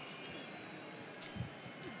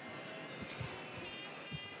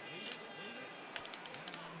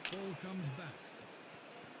 Ball comes back.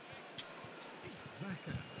 Back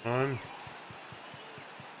out. On.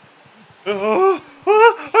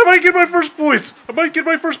 I might get my first points! I might get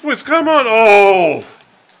my first points! Come on! Oh!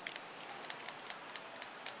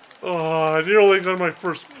 Oh, I nearly got my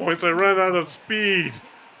first points. I ran out of speed.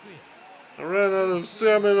 I ran out of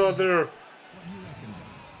stamina there. What do you reckon?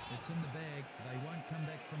 It's in the bag. They won't come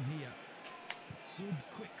back from here. Good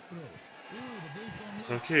quick throw. Ooh, the ball's gone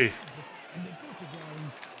low. Okay. And they go to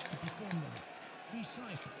ground to perform the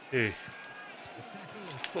recycle. Okay. The tackle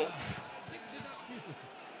is Oh. picks it up beautifully.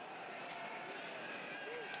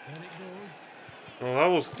 There it goes. Oh, that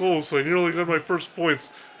was close. I nearly got my first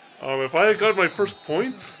points. If I had got my first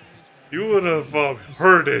points, you would have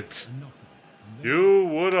heard it. A knock-on. You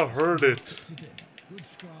would have heard it. Puts it in. Good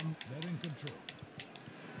scrum. They're in control.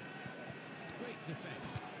 Great defense.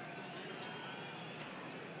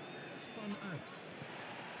 spun out.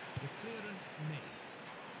 The clearance made.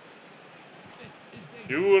 This is dangerous.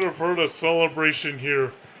 You would have heard a celebration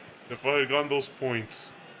here if I had gotten those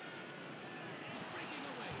points. He's breaking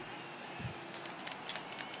away.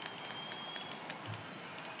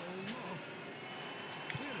 Ball lost.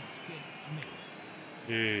 Clearance kick made.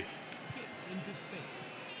 Hey, Kicked into space.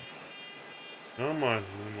 come on,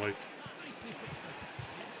 Moonlight. Nicely picked up.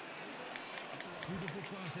 Beautiful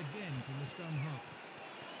pass again from the scrum half.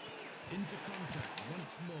 Into contact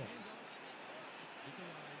once more.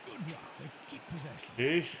 Good work. They keep possession.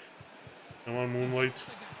 Hey, come on, Moonlight.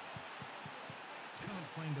 Can't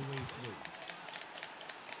find a way through.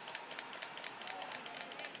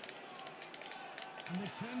 And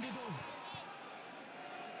they've turned it over.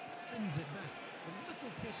 Spins it back. A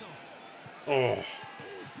little kick off. Oh, Oh,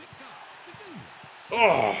 picked up.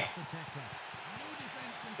 oh! The tackler. No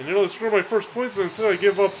defense I nearly scored my first points, and instead I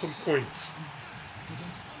give up some points. It was an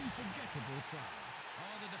unforgettable try.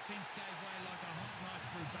 Oh, the defense gave way like a hot knife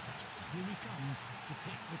through butter. Here he comes to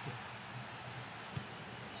take the kick.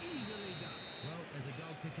 Easily done. Well, as a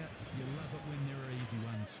goal kicker, you love it when there are easy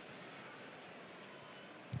ones.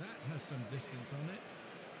 That has some distance on it.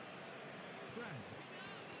 Grabs it.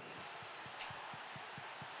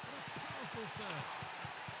 What a powerful serve.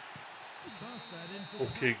 Pass that into the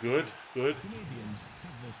Okay, top. good, good. Canadians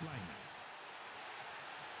have this line out.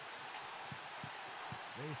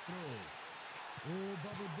 They throw. Oh,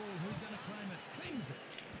 bubble ball. Who's going to climb it? Claims it.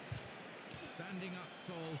 Standing up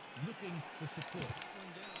tall, looking for support.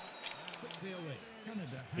 Quickly away.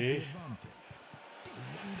 Canada have the advantage. It's a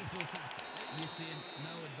wonderful tackle. You see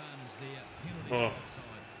no advantage there. Penalty offside.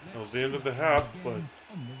 That was the end of the half, but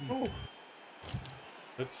oh.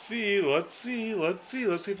 Let's see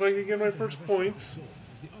if I can get my first points.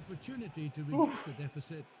 The opportunity to reduce the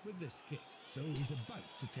deficit with this kick. So he's about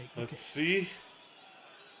to take the kick. Let's see.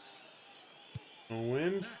 No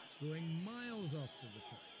wind. That's going miles off to the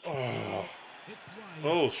side. Oh, It's wide.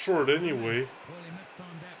 oh, short anyway. Well, he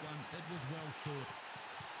mistimed that one. It was well short.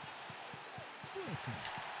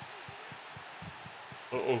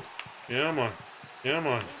 Uh-oh. Come on. Come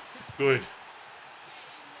on. Good.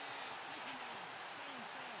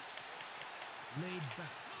 Laid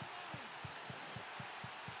back.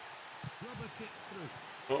 Rubber kick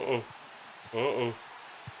through. Uh-oh. Uh-oh.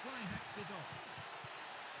 Fly hacks it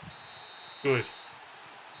off. Good.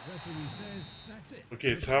 Referee says that's it. Okay,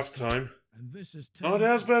 it's halftime. And this is Not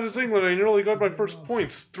as bad as England. I nearly got my first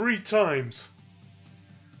points 3 times.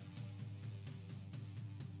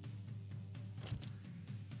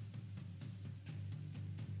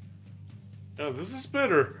 Now, this is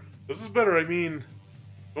better. This is better. I mean,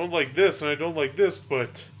 I don't like this and I don't like this,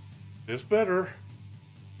 but it's better.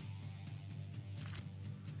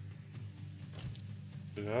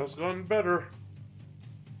 It has gotten better.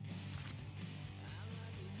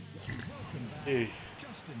 Hey.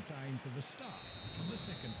 Just in time for the start of the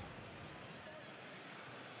second half.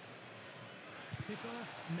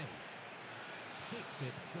 Kickoff made. Takes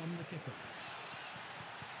it from the kickoff.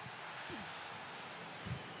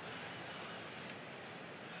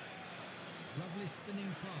 Lovely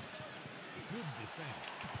spinning pass. Good defense.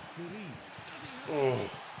 Curry. Oh.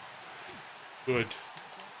 Good.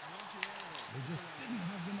 They just didn't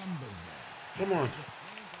have the numbers there. Come on. Back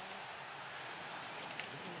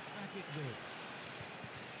it goes.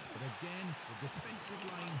 But again, the defensive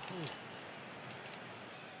line holds.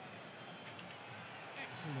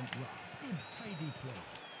 Excellent run. Good tidy play.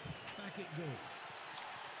 Back it goes.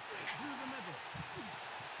 Straight through the middle.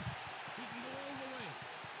 He can go all the way.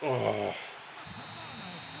 Oh.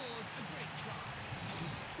 Habano scores a great try.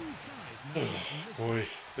 He's 2 tries now. in this Boy,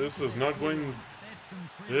 this is not going. That's some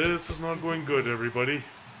credit. This is not going good, everybody.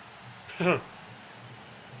 They'll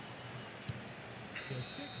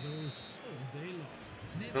kick those all day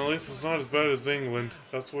long. At least it's not as bad as England.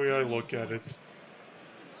 That's the way I look at it.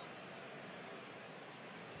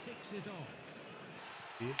 Kicks it off.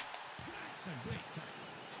 See? That's a great tackle.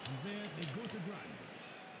 And there they go to ground.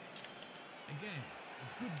 Again,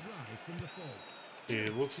 a good drive from the forward. Okay,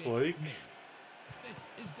 it looks like. This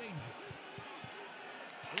is dangerous.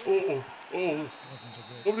 Oh, oh. Wasn't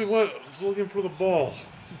a great Nobody was looking for the ball.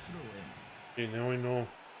 to throw in. Okay, now I know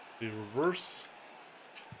the reverse.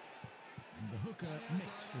 And the hooker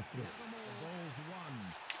makes the throw. The ball's won.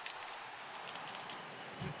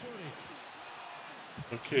 Victoria.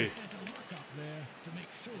 Okay. Set a lock up there to make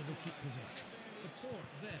sure they keep possession. Support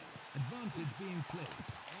there. Advantage being played.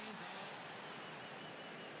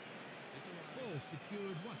 Ball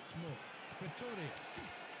secured once more. Pretorius.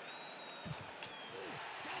 Oh,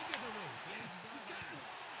 can he get away? Yes, he can.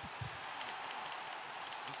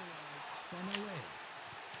 Spun away.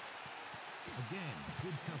 Again,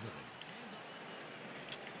 good covering.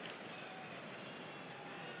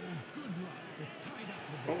 Oh, good run. They're tied up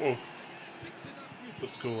with the Uh-oh. picks it up.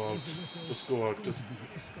 Let's go out. Here's the whistle. Let's go out. It's Just going to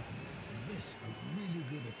be a scrum. This a really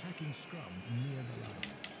good attacking scrum near the line.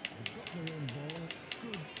 They've got their own ball.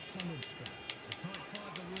 Good, solid scrum. The tight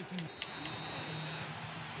five are working.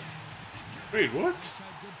 wait, what?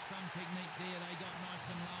 Showed good scrum technique there. They got nice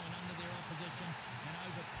and low and under their opposition and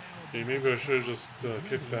overpowered. Okay, maybe I should have just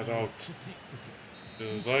kicked that out.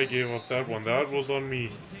 Because I gave up that one. That was on me.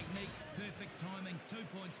 Good technique, perfect timing. 2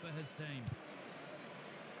 points for his team.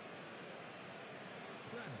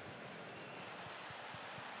 Grabs it.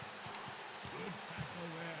 Good tackle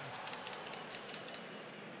there.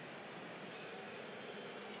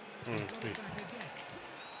 Wait. Back again.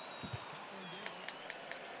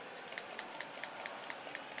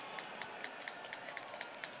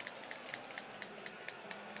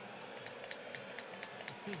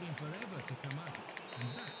 It's taking forever to come out, and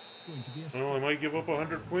that's going to be a Well, I might give up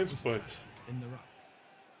 100 points, but in the ruck.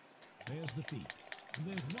 There's the feet, and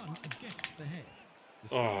there's one against the head. The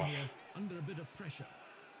scrum here under a bit of pressure.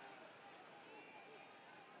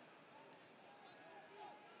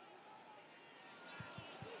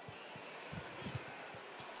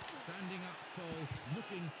 Standing up tall,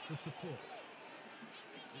 looking for support.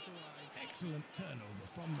 Excellent turnover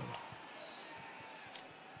from the ruck.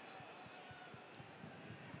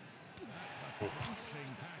 That's a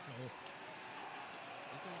crunching tackle.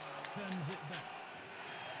 Turns it back.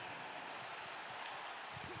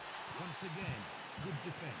 Once again, good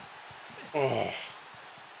defense. Smith. oh,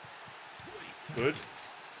 good.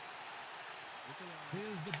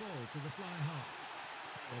 Here's the ball to the fly half.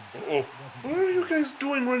 Oh, what are you guys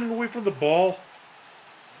doing running away from the ball?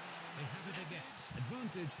 They have it again.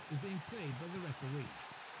 Advantage is being played by the referee.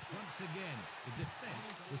 Once again, the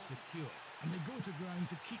defense was secure, and they go to ground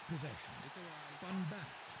to keep possession. Spun back.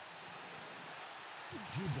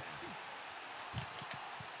 Joubert.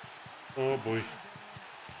 Oh boy.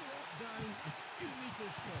 Brought down a few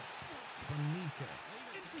meters short. From Nika.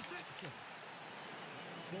 Interception.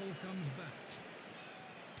 Ball comes back.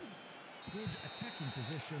 Good attacking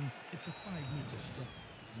position. It's a 5-meter scrum.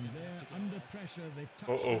 And there, under pressure, they've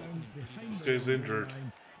touched down behind This the guy's injured.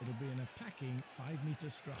 line. It'll be an attacking 5-meter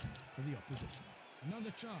scrum for the opposition.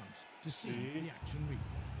 Another chance to see the action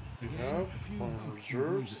replay. We Again, have a few on bumps and reserves.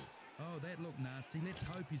 bruises. Oh, that looked nasty. Let's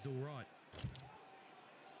hope he's all right.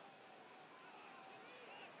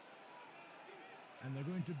 And they're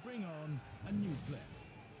going to bring on a new player.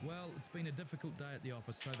 Well, it's been a difficult day at the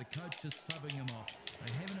office, so the coach is subbing him off.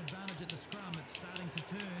 They have an advantage at the scrum. It's starting to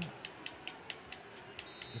turn.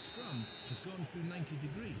 The scrum has gone through 90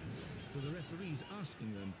 degrees, so the referee's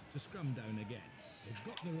asking them to scrum down again. They've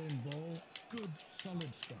got their own ball. Good,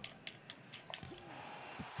 solid scrum.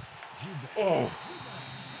 Oh,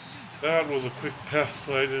 that was a quick pass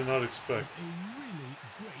I did not expect. A really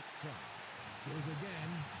great try. Goes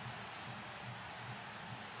again.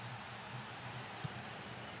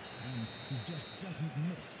 And he just doesn't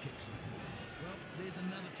miss kicks it. Well, there's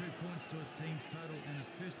another 2 points to his team's total, and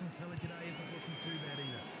his personal tally today isn't looking too bad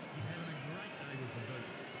either. He's having a great day with the boot.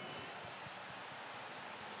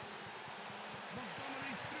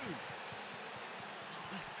 Montgomery's through.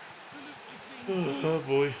 He's absolutely clean. Oh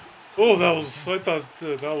boy. Oh, that was, I thought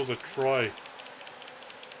that was a try. And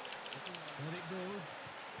it goes.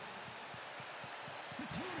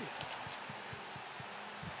 Pretorius.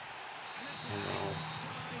 And it's a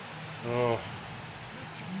Oh,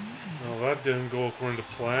 no, that didn't go according to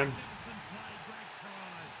plan.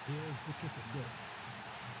 Here's the kick at goal.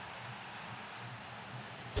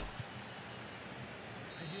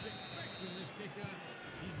 As you'd expect from this kicker,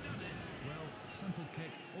 he's done it. Well, simple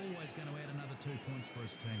kick, always going to add another 2 points for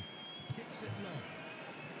his team. Kicks it long.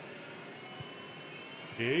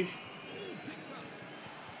 Okay, Ooh, picked up.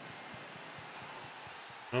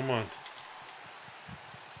 come on.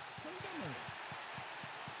 Montgomery.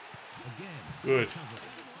 Again. Good.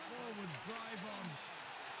 Forward drive on.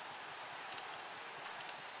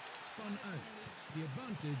 Spun out. The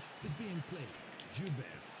advantage is being played.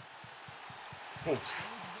 Joubert. Oh,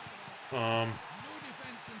 No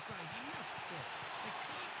defense inside. He must score. They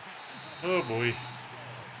can't catch. oh boy.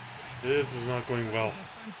 This is not going well. It's a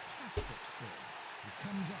fantastic score. He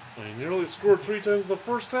comes up. I nearly scored 3 times in the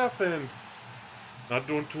first half and not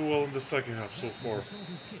doing too well in the second half so far. The sort of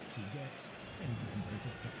kick he gets 10 times out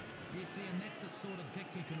of 10. You see, and that's the sort of kick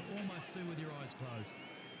you can almost do with your eyes closed.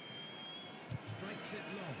 Strikes it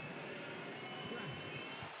long. Grabs it.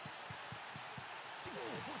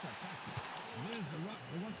 Oh, what a tackle. And there's the ruck.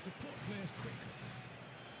 They want support players quickly.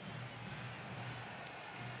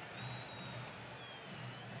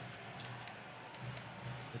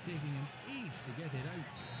 taking an age to get it out.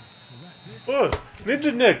 So that's it. Oh,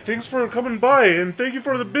 Ninja Nick, thanks for coming by, and thank you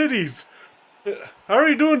for the biddies. How are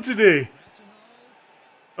you doing today?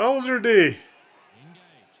 How was your day?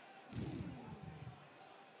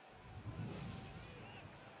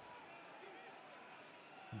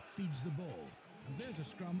 He feeds the ball, and there's a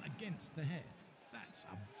scrum against the head. That's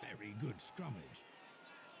a very good scrummage.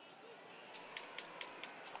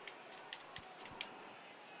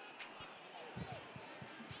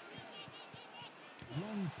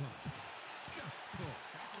 Long pass, just caught.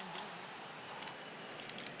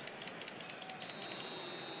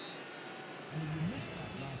 And if you missed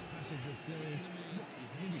that last passage of play, watch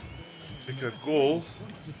the replay. Take a goal.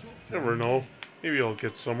 Never know. Maybe I'll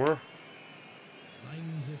get somewhere.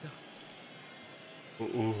 Lines it up.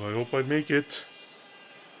 Uh-oh, I hope I make it.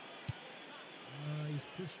 He's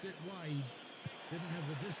pushed it wide. Didn't have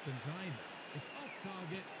the distance either. It's off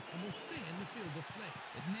target and will stay in the field of play.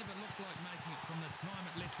 It never looked like making it from the time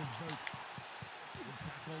it left his boot. Good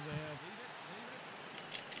tackle there.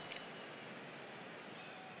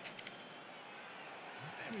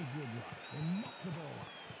 Very good run. They knock the ball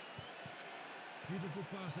up. Beautiful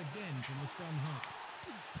pass again from the scrum half.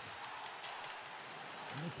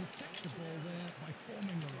 And they protect the ball there by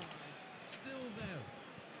forming the run. Still there.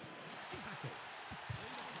 Tackle.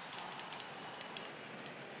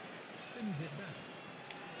 Spins it back.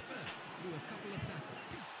 Bursts through a couple of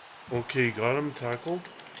tackles. Okay, got him tackled.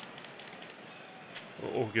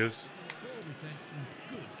 Uh-oh, get it. Ball retention,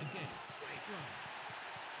 good again. Great run.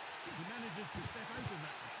 He manages to step out of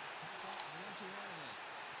that.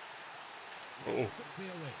 Uh-oh. Quickly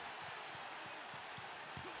away.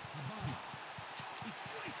 Habana. He's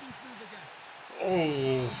slicing through the gap.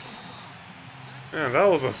 Oh. Man, that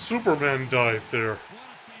was a Superman dive there. What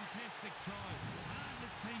a fantastic try. And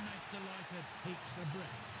his teammates delighted. Takes a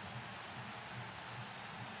breath.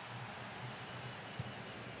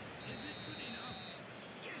 Is it good enough?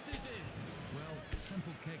 Yes, it is. Well,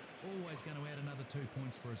 simple kick. Always going to add another 2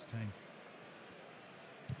 points for his team.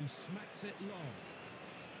 He smacks it long.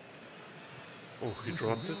 Oh, he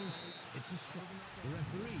dropped it. It's a scrum. The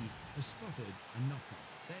referee has spotted a knock-on.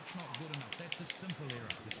 That's not good enough. That's a simple error.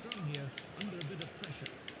 The scrum here under a bit of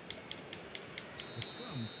pressure. The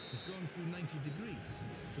scrum has gone through 90 degrees,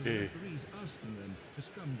 so the referee's asking them to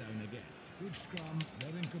scrum down again. Good scrum, they're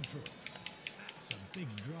in control. That's a big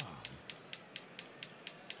drive.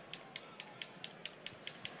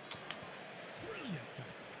 Brilliant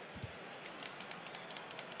tackle.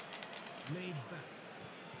 Laid back.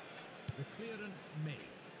 The clearance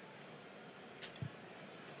made.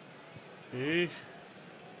 Hey.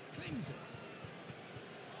 Claims it.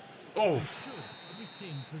 Oh. Should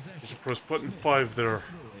retain possession. Just press button 5 there.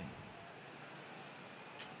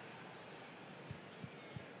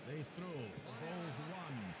 They throw. The ball's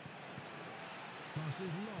won.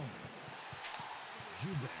 Passes long.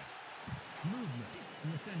 Joubert. Movement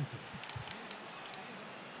in the centre.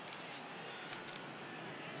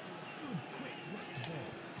 Good quick whacked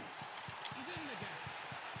ball. He's in the gap.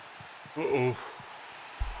 Uh-oh.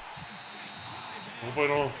 Hope I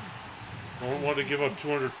don't want to give up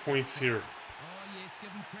 200 points here. Oh yes,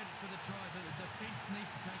 give him credit for the try, but the defence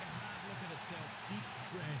needs to take a hard look at itself. Deep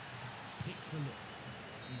breath. Takes a look.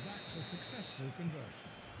 And that's a successful conversion.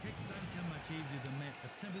 Kicks don't come much easier than that. A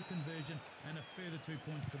simple conversion and a further 2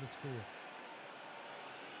 points to the score.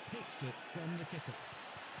 Takes it from the kicker.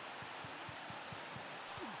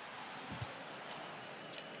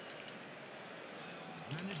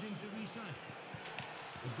 Managing to recycle.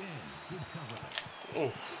 Again, good cover.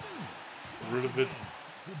 Oh, rid of it.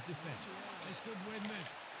 Good defense. They should win this.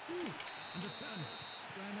 Ooh, and the tunnel.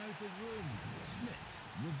 Ran out of room. Smith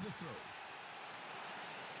with the throw.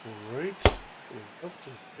 Alright. That's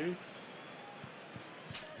okay.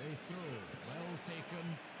 They throw. Well taken.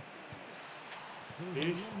 Throws a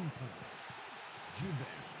long pass.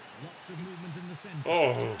 Joubert. Lots of movement in the centre.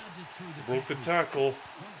 Oh, broke the tackle.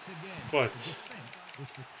 Once again, But the defense was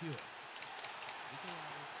secure. The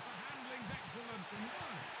handling's excellent.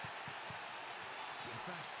 In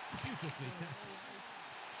fact, beautifully tackled.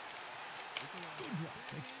 Good drop.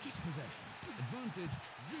 They keep possession. Advantage.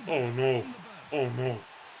 oh no. Oh no.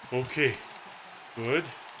 Okay. Good.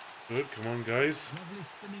 Good. Come on, guys. Lovely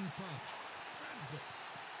spinning pass. Grabs it.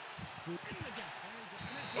 In the gap.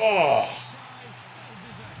 Oh! Try. Well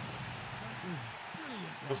deserved. That was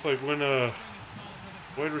brilliant. That's like when a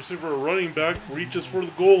wide receiver or running back reaches for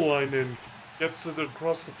the goal line and gets it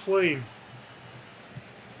across the plane.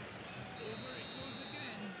 Over it goes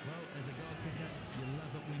again. Well, as a goal kicker, you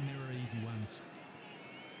love it when there are easy ones.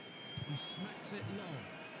 He smacks it long.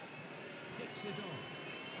 Picks it on.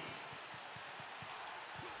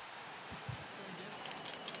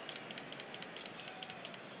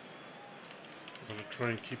 try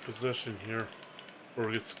and keep possession here,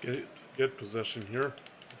 or get possession here.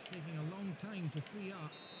 It's taking a long time to free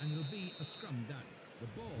up, and it'll be a scrum down. The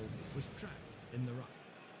ball was trapped in the ruck.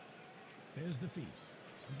 There's the feed,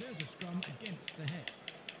 and there's a scrum against the head.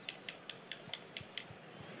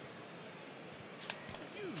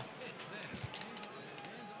 Huge hit there.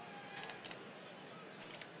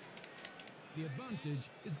 The advantage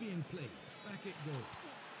is being played. Back it goes.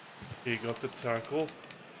 He got the tackle.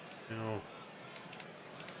 Now,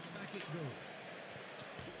 Back it goes.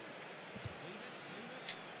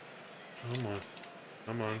 come on.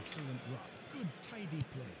 Come on. Excellent run. Good tidy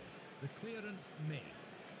play. The clearance made.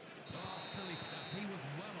 Oh, silly stuff. He was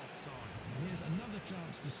well offside. Here's another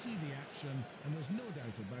chance to see the action, and there's no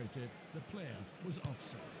doubt about it. The player was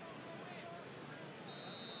offside.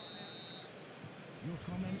 Your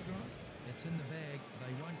comment, Grant? It's in the bag.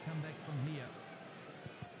 They won't come back from here.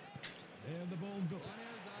 There the ball goes.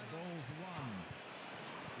 The ball's won.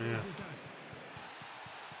 Yeah. He's it out.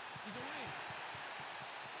 He's away.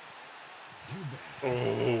 Joubert.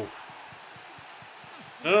 Oh.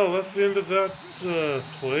 Well, that's the end of that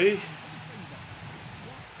play. What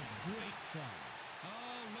a great try.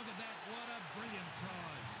 Oh, look at that. What a brilliant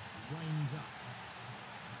try. Winds up.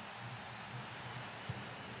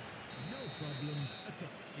 No problems at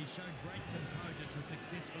all. He showed great composure to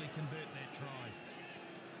successfully convert that try.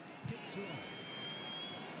 Kicks long.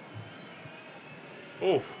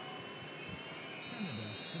 Oh, Canada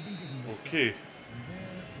have been given the okay. start. And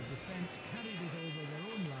there, the defence carried it over their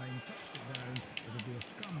own line, touched it down. It'll be a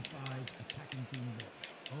scrum 5, attacking team ball.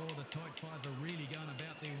 Oh, the tight 5 are really going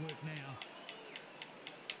about their work now.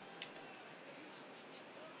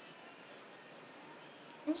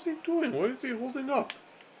 What's he doing? Why is he holding up?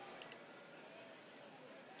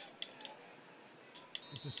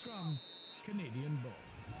 It's a scrum, Canadian ball.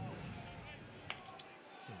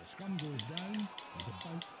 So the scrum goes down. He's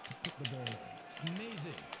about to put the ball in.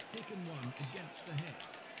 Amazing. Taken one against the head.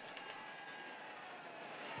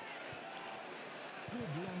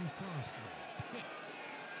 Good long pass there. Kicks.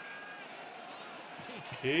 Take it.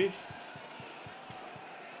 Okay.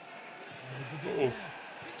 Nobody Uh-oh. there.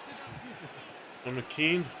 Picks it up beautifully. I'm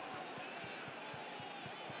McKean.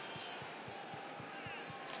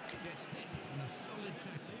 Gets hit from a solid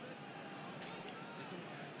tackle.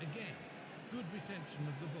 Again, good retention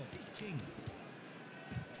of the ball. King.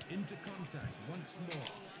 Into contact once more.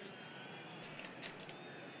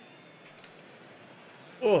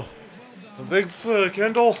 Oh, Well done. thanks,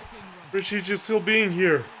 Kendall. Appreciate you still being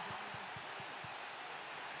here.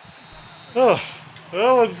 Oh,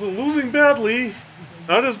 well, I was losing badly.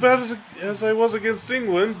 Not as bad as I was against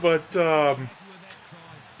England, but,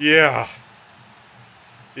 yeah.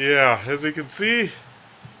 Yeah, as you can see,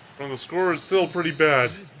 from the score, it's still pretty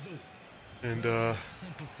bad. And,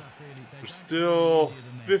 Simple stuff, really. They there's don't still go easier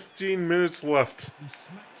than that. 15 minutes left. He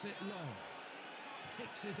smacks it long.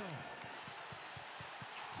 Kicks it on.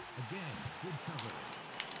 Again, good cover.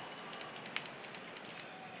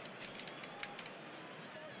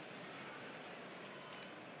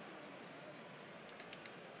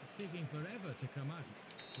 It's taking forever to come out.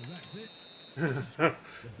 So that's it. The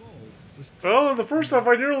ball was Well, in the first half,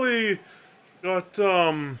 I nearly got,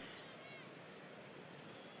 I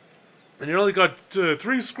nearly got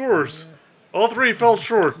 3 scores. All 3 fell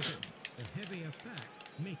short. a heavier pack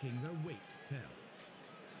making their weight tell.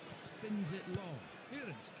 Spins it long.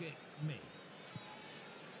 Clearance kick made.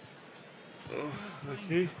 Oh, Fine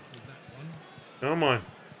okay. touch with that one. Come on.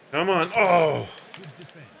 Come on. Oh! Good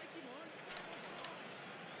defense.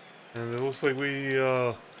 And it looks like we,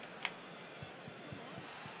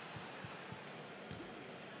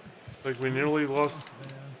 nearly lost, Off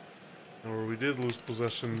there. or we did lose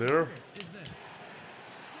possession there. Is there?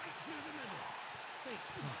 Right through the middle. Fake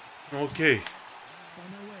pass. Okay.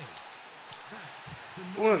 Spun away. Backs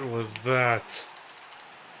to What was that?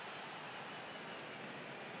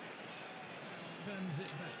 turns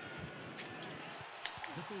it back.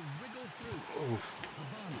 Little wriggle through. Oh,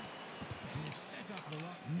 Habana. And they've set up the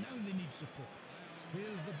lock. Now they need support.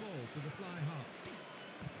 Here's the ball to the fly half.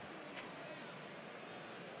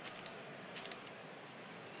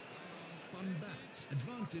 Spun back.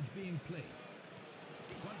 Advantage being played.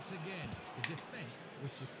 Once again, the defense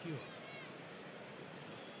was secure.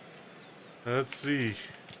 let's see.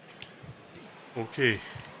 Okay.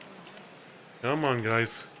 Come on,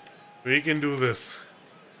 guys. We can do this.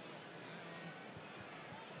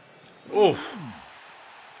 Oh,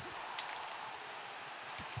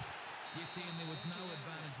 Yes, Ian, there was no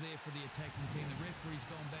advantage there for the attacking team. The referee's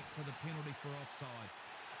gone back for the penalty for offside.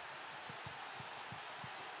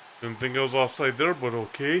 didn't think I was offside there, but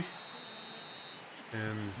okay.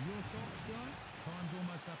 And Your thoughts, Grant? Time's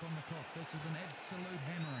almost up on the clock. This is an absolute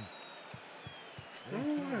hammering. Oh,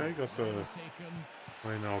 yeah, I got the taken,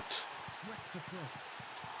 line out. swept across.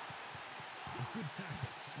 A good tackle.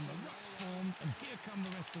 And the ruck's formed, and here come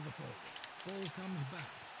the rest of the forwards. Ball comes back.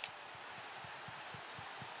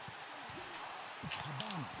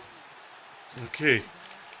 Habana. Okay.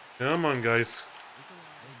 Come on, guys.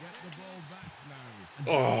 They get the ball back now. And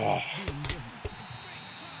Oh. being given. Great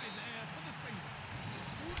try there for the Springboks.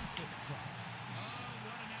 Classic try. Oh,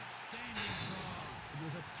 what an outstanding try. It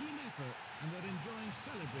was a team effort, and they're enjoying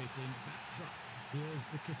celebrating that try. Here's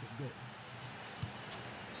the kick at goal.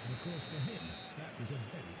 And of course for him, that was a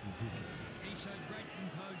very easy goal. He showed great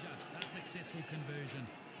composure. A successful conversion.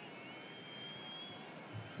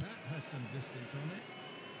 That has some distance on it.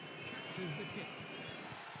 Captures the kick.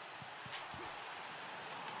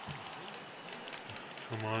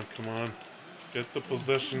 Come on, come on. Get the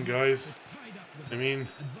possession, guys. I mean,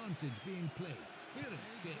 Advantage being played.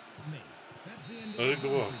 Clearance kick made. That's the end let it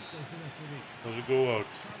go out. says the referee. Let it go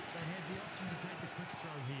out. So they had the option to take the quick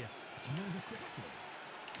throw here. And there's a quick throw.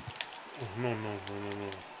 Oh, no, no, no, no, no.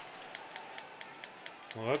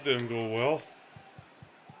 Well, that didn't go well.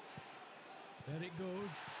 There it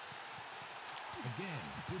goes. Again,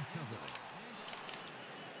 good cover.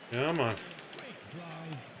 Come on. Great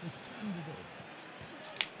drive. They turned it over.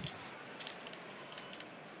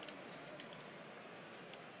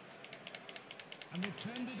 And they've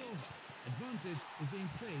turned it over. Advantage is being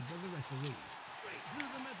played by the referee. Straight through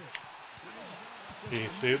the middle. He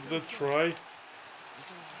saved the try. Back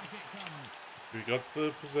it comes. We got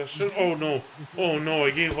the possession. Oh, no. Oh, no,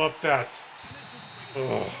 I gave up that. And it's a spring.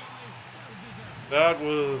 Oh, that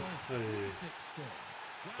was...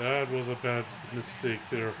 That was a bad mistake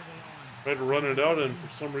there. Tried to run it out, and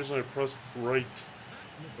for some reason I pressed the right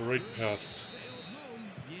pass. Sailed home.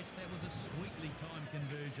 Yes, that was a sweetly timed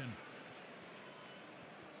conversion.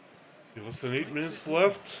 Okay, less than 8 minutes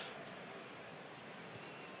left.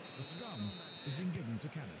 The scrum has been given to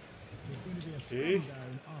Canada. So it's going to be a Okay. scrum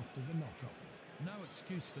down after the knockout. No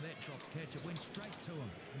excuse for that drop catch. It went straight to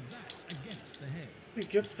him. And that's against the head. We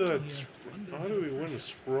get that. How do we win a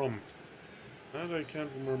scrum? That I can't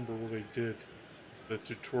remember what I did. The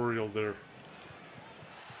tutorial there.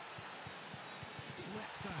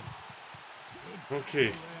 Swept out. Okay.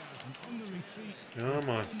 And on the retreat. Come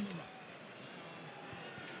on. on the ruck.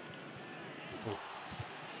 Oh.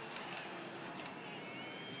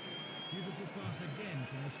 Beautiful pass again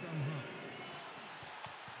from the scrum half.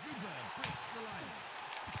 Rugby breaks the line.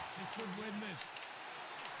 They should win this.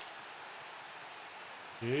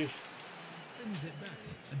 Okay. Spins it back.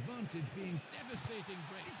 Advantage being devastating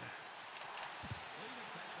breaks back.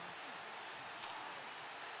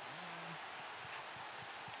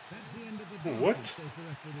 That's the end of the advantage, What? says the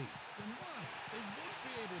referee. Then why? They won't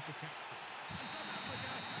be able to capture. And South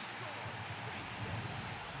Africa have scored. Great score.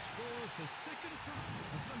 He scores his second try.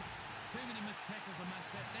 Too many missed tackles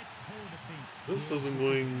amongst that. That's poor defence. This isn't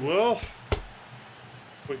going well.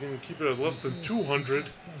 If we can keep it at less than 200.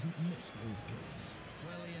 Just doesn't miss those kicks.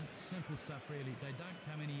 Well, Ian, simple stuff really. They don't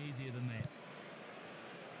come any easier than that.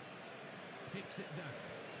 Kicks it down.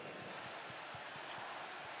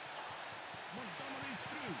 Montgomery's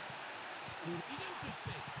through. He's into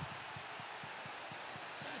space.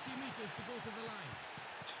 30 metres to go to the line.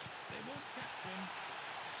 They won't catch him.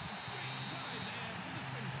 Great try there for the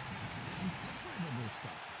Springboks. Incredible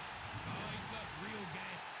stuff. Oh, he's got real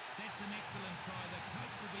gas. That's an excellent try. The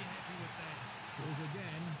coach will be happy with that. Goes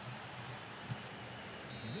again.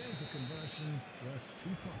 There's the conversion worth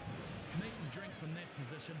 2 points. Meat and drink from that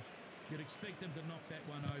position. You'd expect him to knock that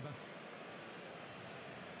one over.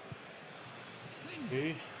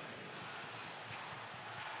 Okay.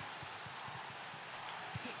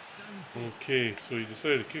 Okay, so he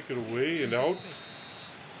decided to kick it away and out.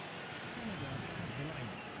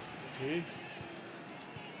 Okay.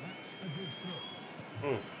 That's a good throw.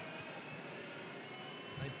 Oh.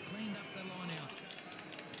 They've cleaned up the line out.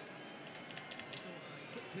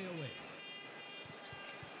 Quickly away.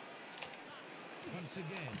 Once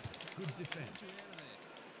again, good defence.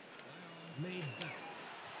 Laid back.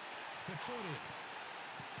 Pretorius.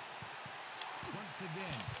 Once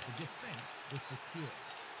again, the defence is secure.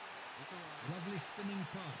 Lovely spinning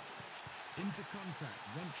pass. Into contact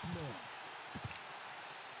once more.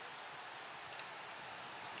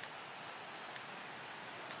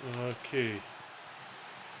 Okay.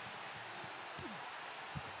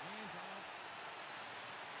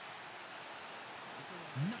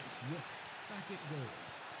 Nice work. Back it goes.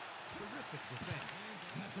 Terrific defence.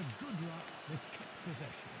 And that's a good rock. They've kept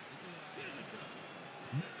possession. Here's a drop.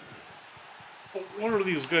 What are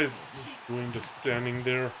these guys just doing, just standing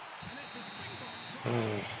there? And it's a Springbok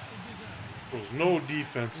Oh, there was no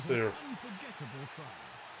defense there. Unforgettable try.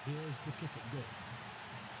 Here's the kick at goal.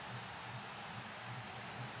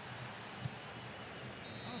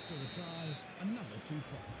 After the try, another 2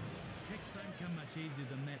 points. Kicks don't come much easier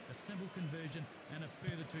than that. A simple conversion and a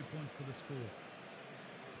further 2 points to the score.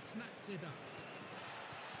 Snaps it up.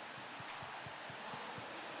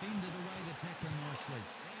 Fended away the tackler nicely.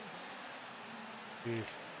 Very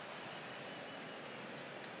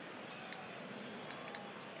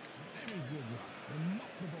good run. They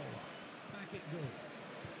knock the ball up. Back it goes.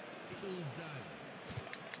 Pulled down.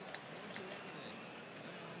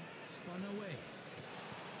 Spun away.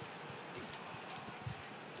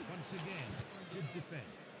 Once again, good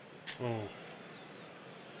defense. Oh.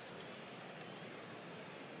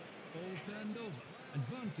 Ball turned over.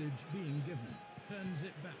 Advantage being given. Turns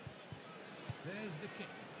it back. There's the kick.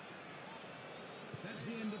 That's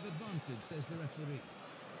the end of advantage, says the referee.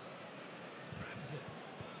 Grabs it.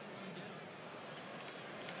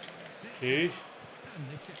 Okay. And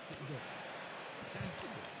they kept it going. That's it.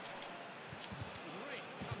 Great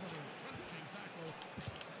covering, crunching tackle.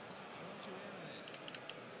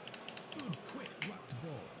 Good quick rucked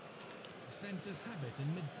ball. The centres have it in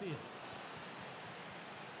midfield.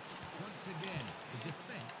 Once again, the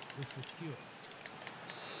defence was secure.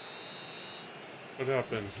 What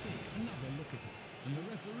happened? Let's take another look at it. And the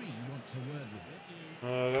referee wants a word with it.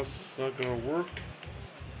 That's not gonna work.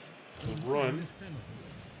 The run. This penalty.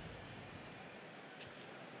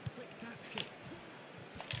 Quick tap kick.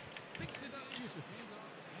 Picks it up beautifully. Hands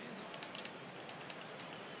off.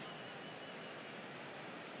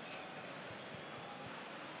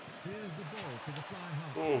 Here's the ball to the fly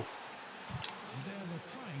half. Oh. And there they're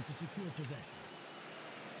trying to secure possession.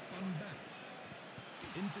 Spun back.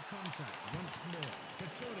 Into contact once more.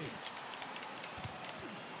 Pretorius.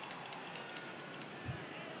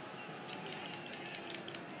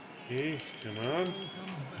 Okay, come on. Ball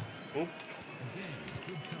comes back. Oh. Again,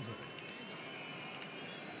 good cover.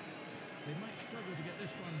 They might struggle to get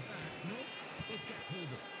this one back. No, they've got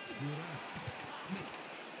hold of it. Durant. Smith.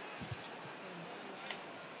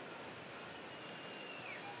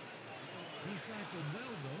 Recycled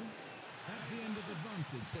well though. That's the end of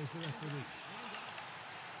advantage, says the referee.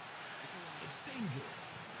 It's dangerous.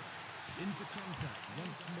 Into contact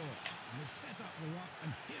once more. And they've set up the rock,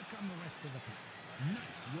 and here come the rest of the play.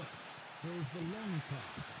 Nice work. Throws the long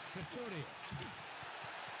pass. Pretorius.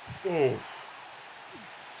 Oh.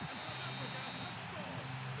 And South Africa have scored.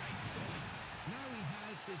 Great score. Now he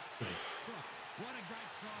has his fifth try. What a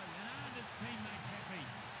great try. And his teammates happy.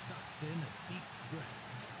 Sucks in a deep breath.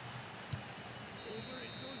 Over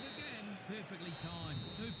it goes again. Perfectly timed.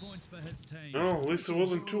 2 points for his team. Oh, at least it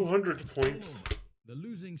wasn't 200 points. The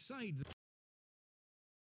losing side.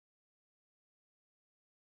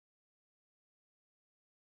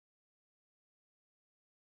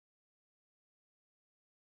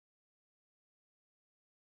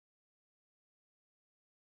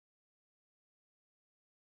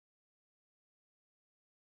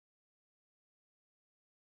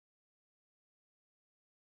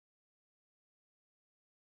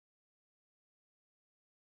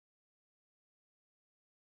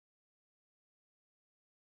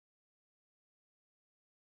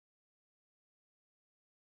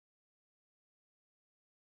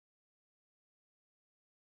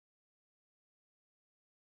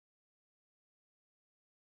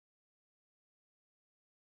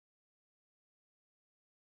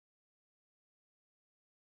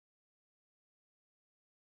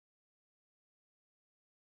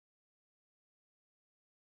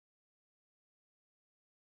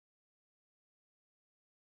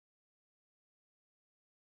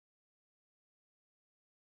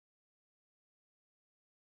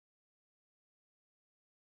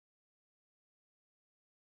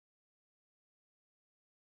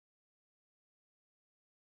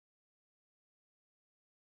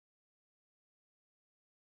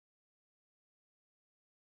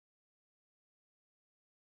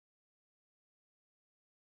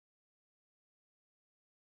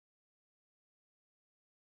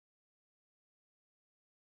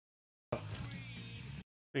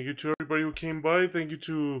 Thank you to everybody who came by. Thank you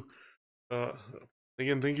to,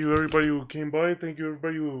 again, thank you everybody who came by. Thank you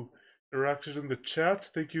everybody who interacted in the chat.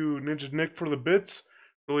 Thank you Ninja Nick for the bits.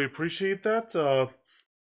 Really appreciate that.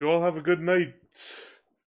 You all have a good night.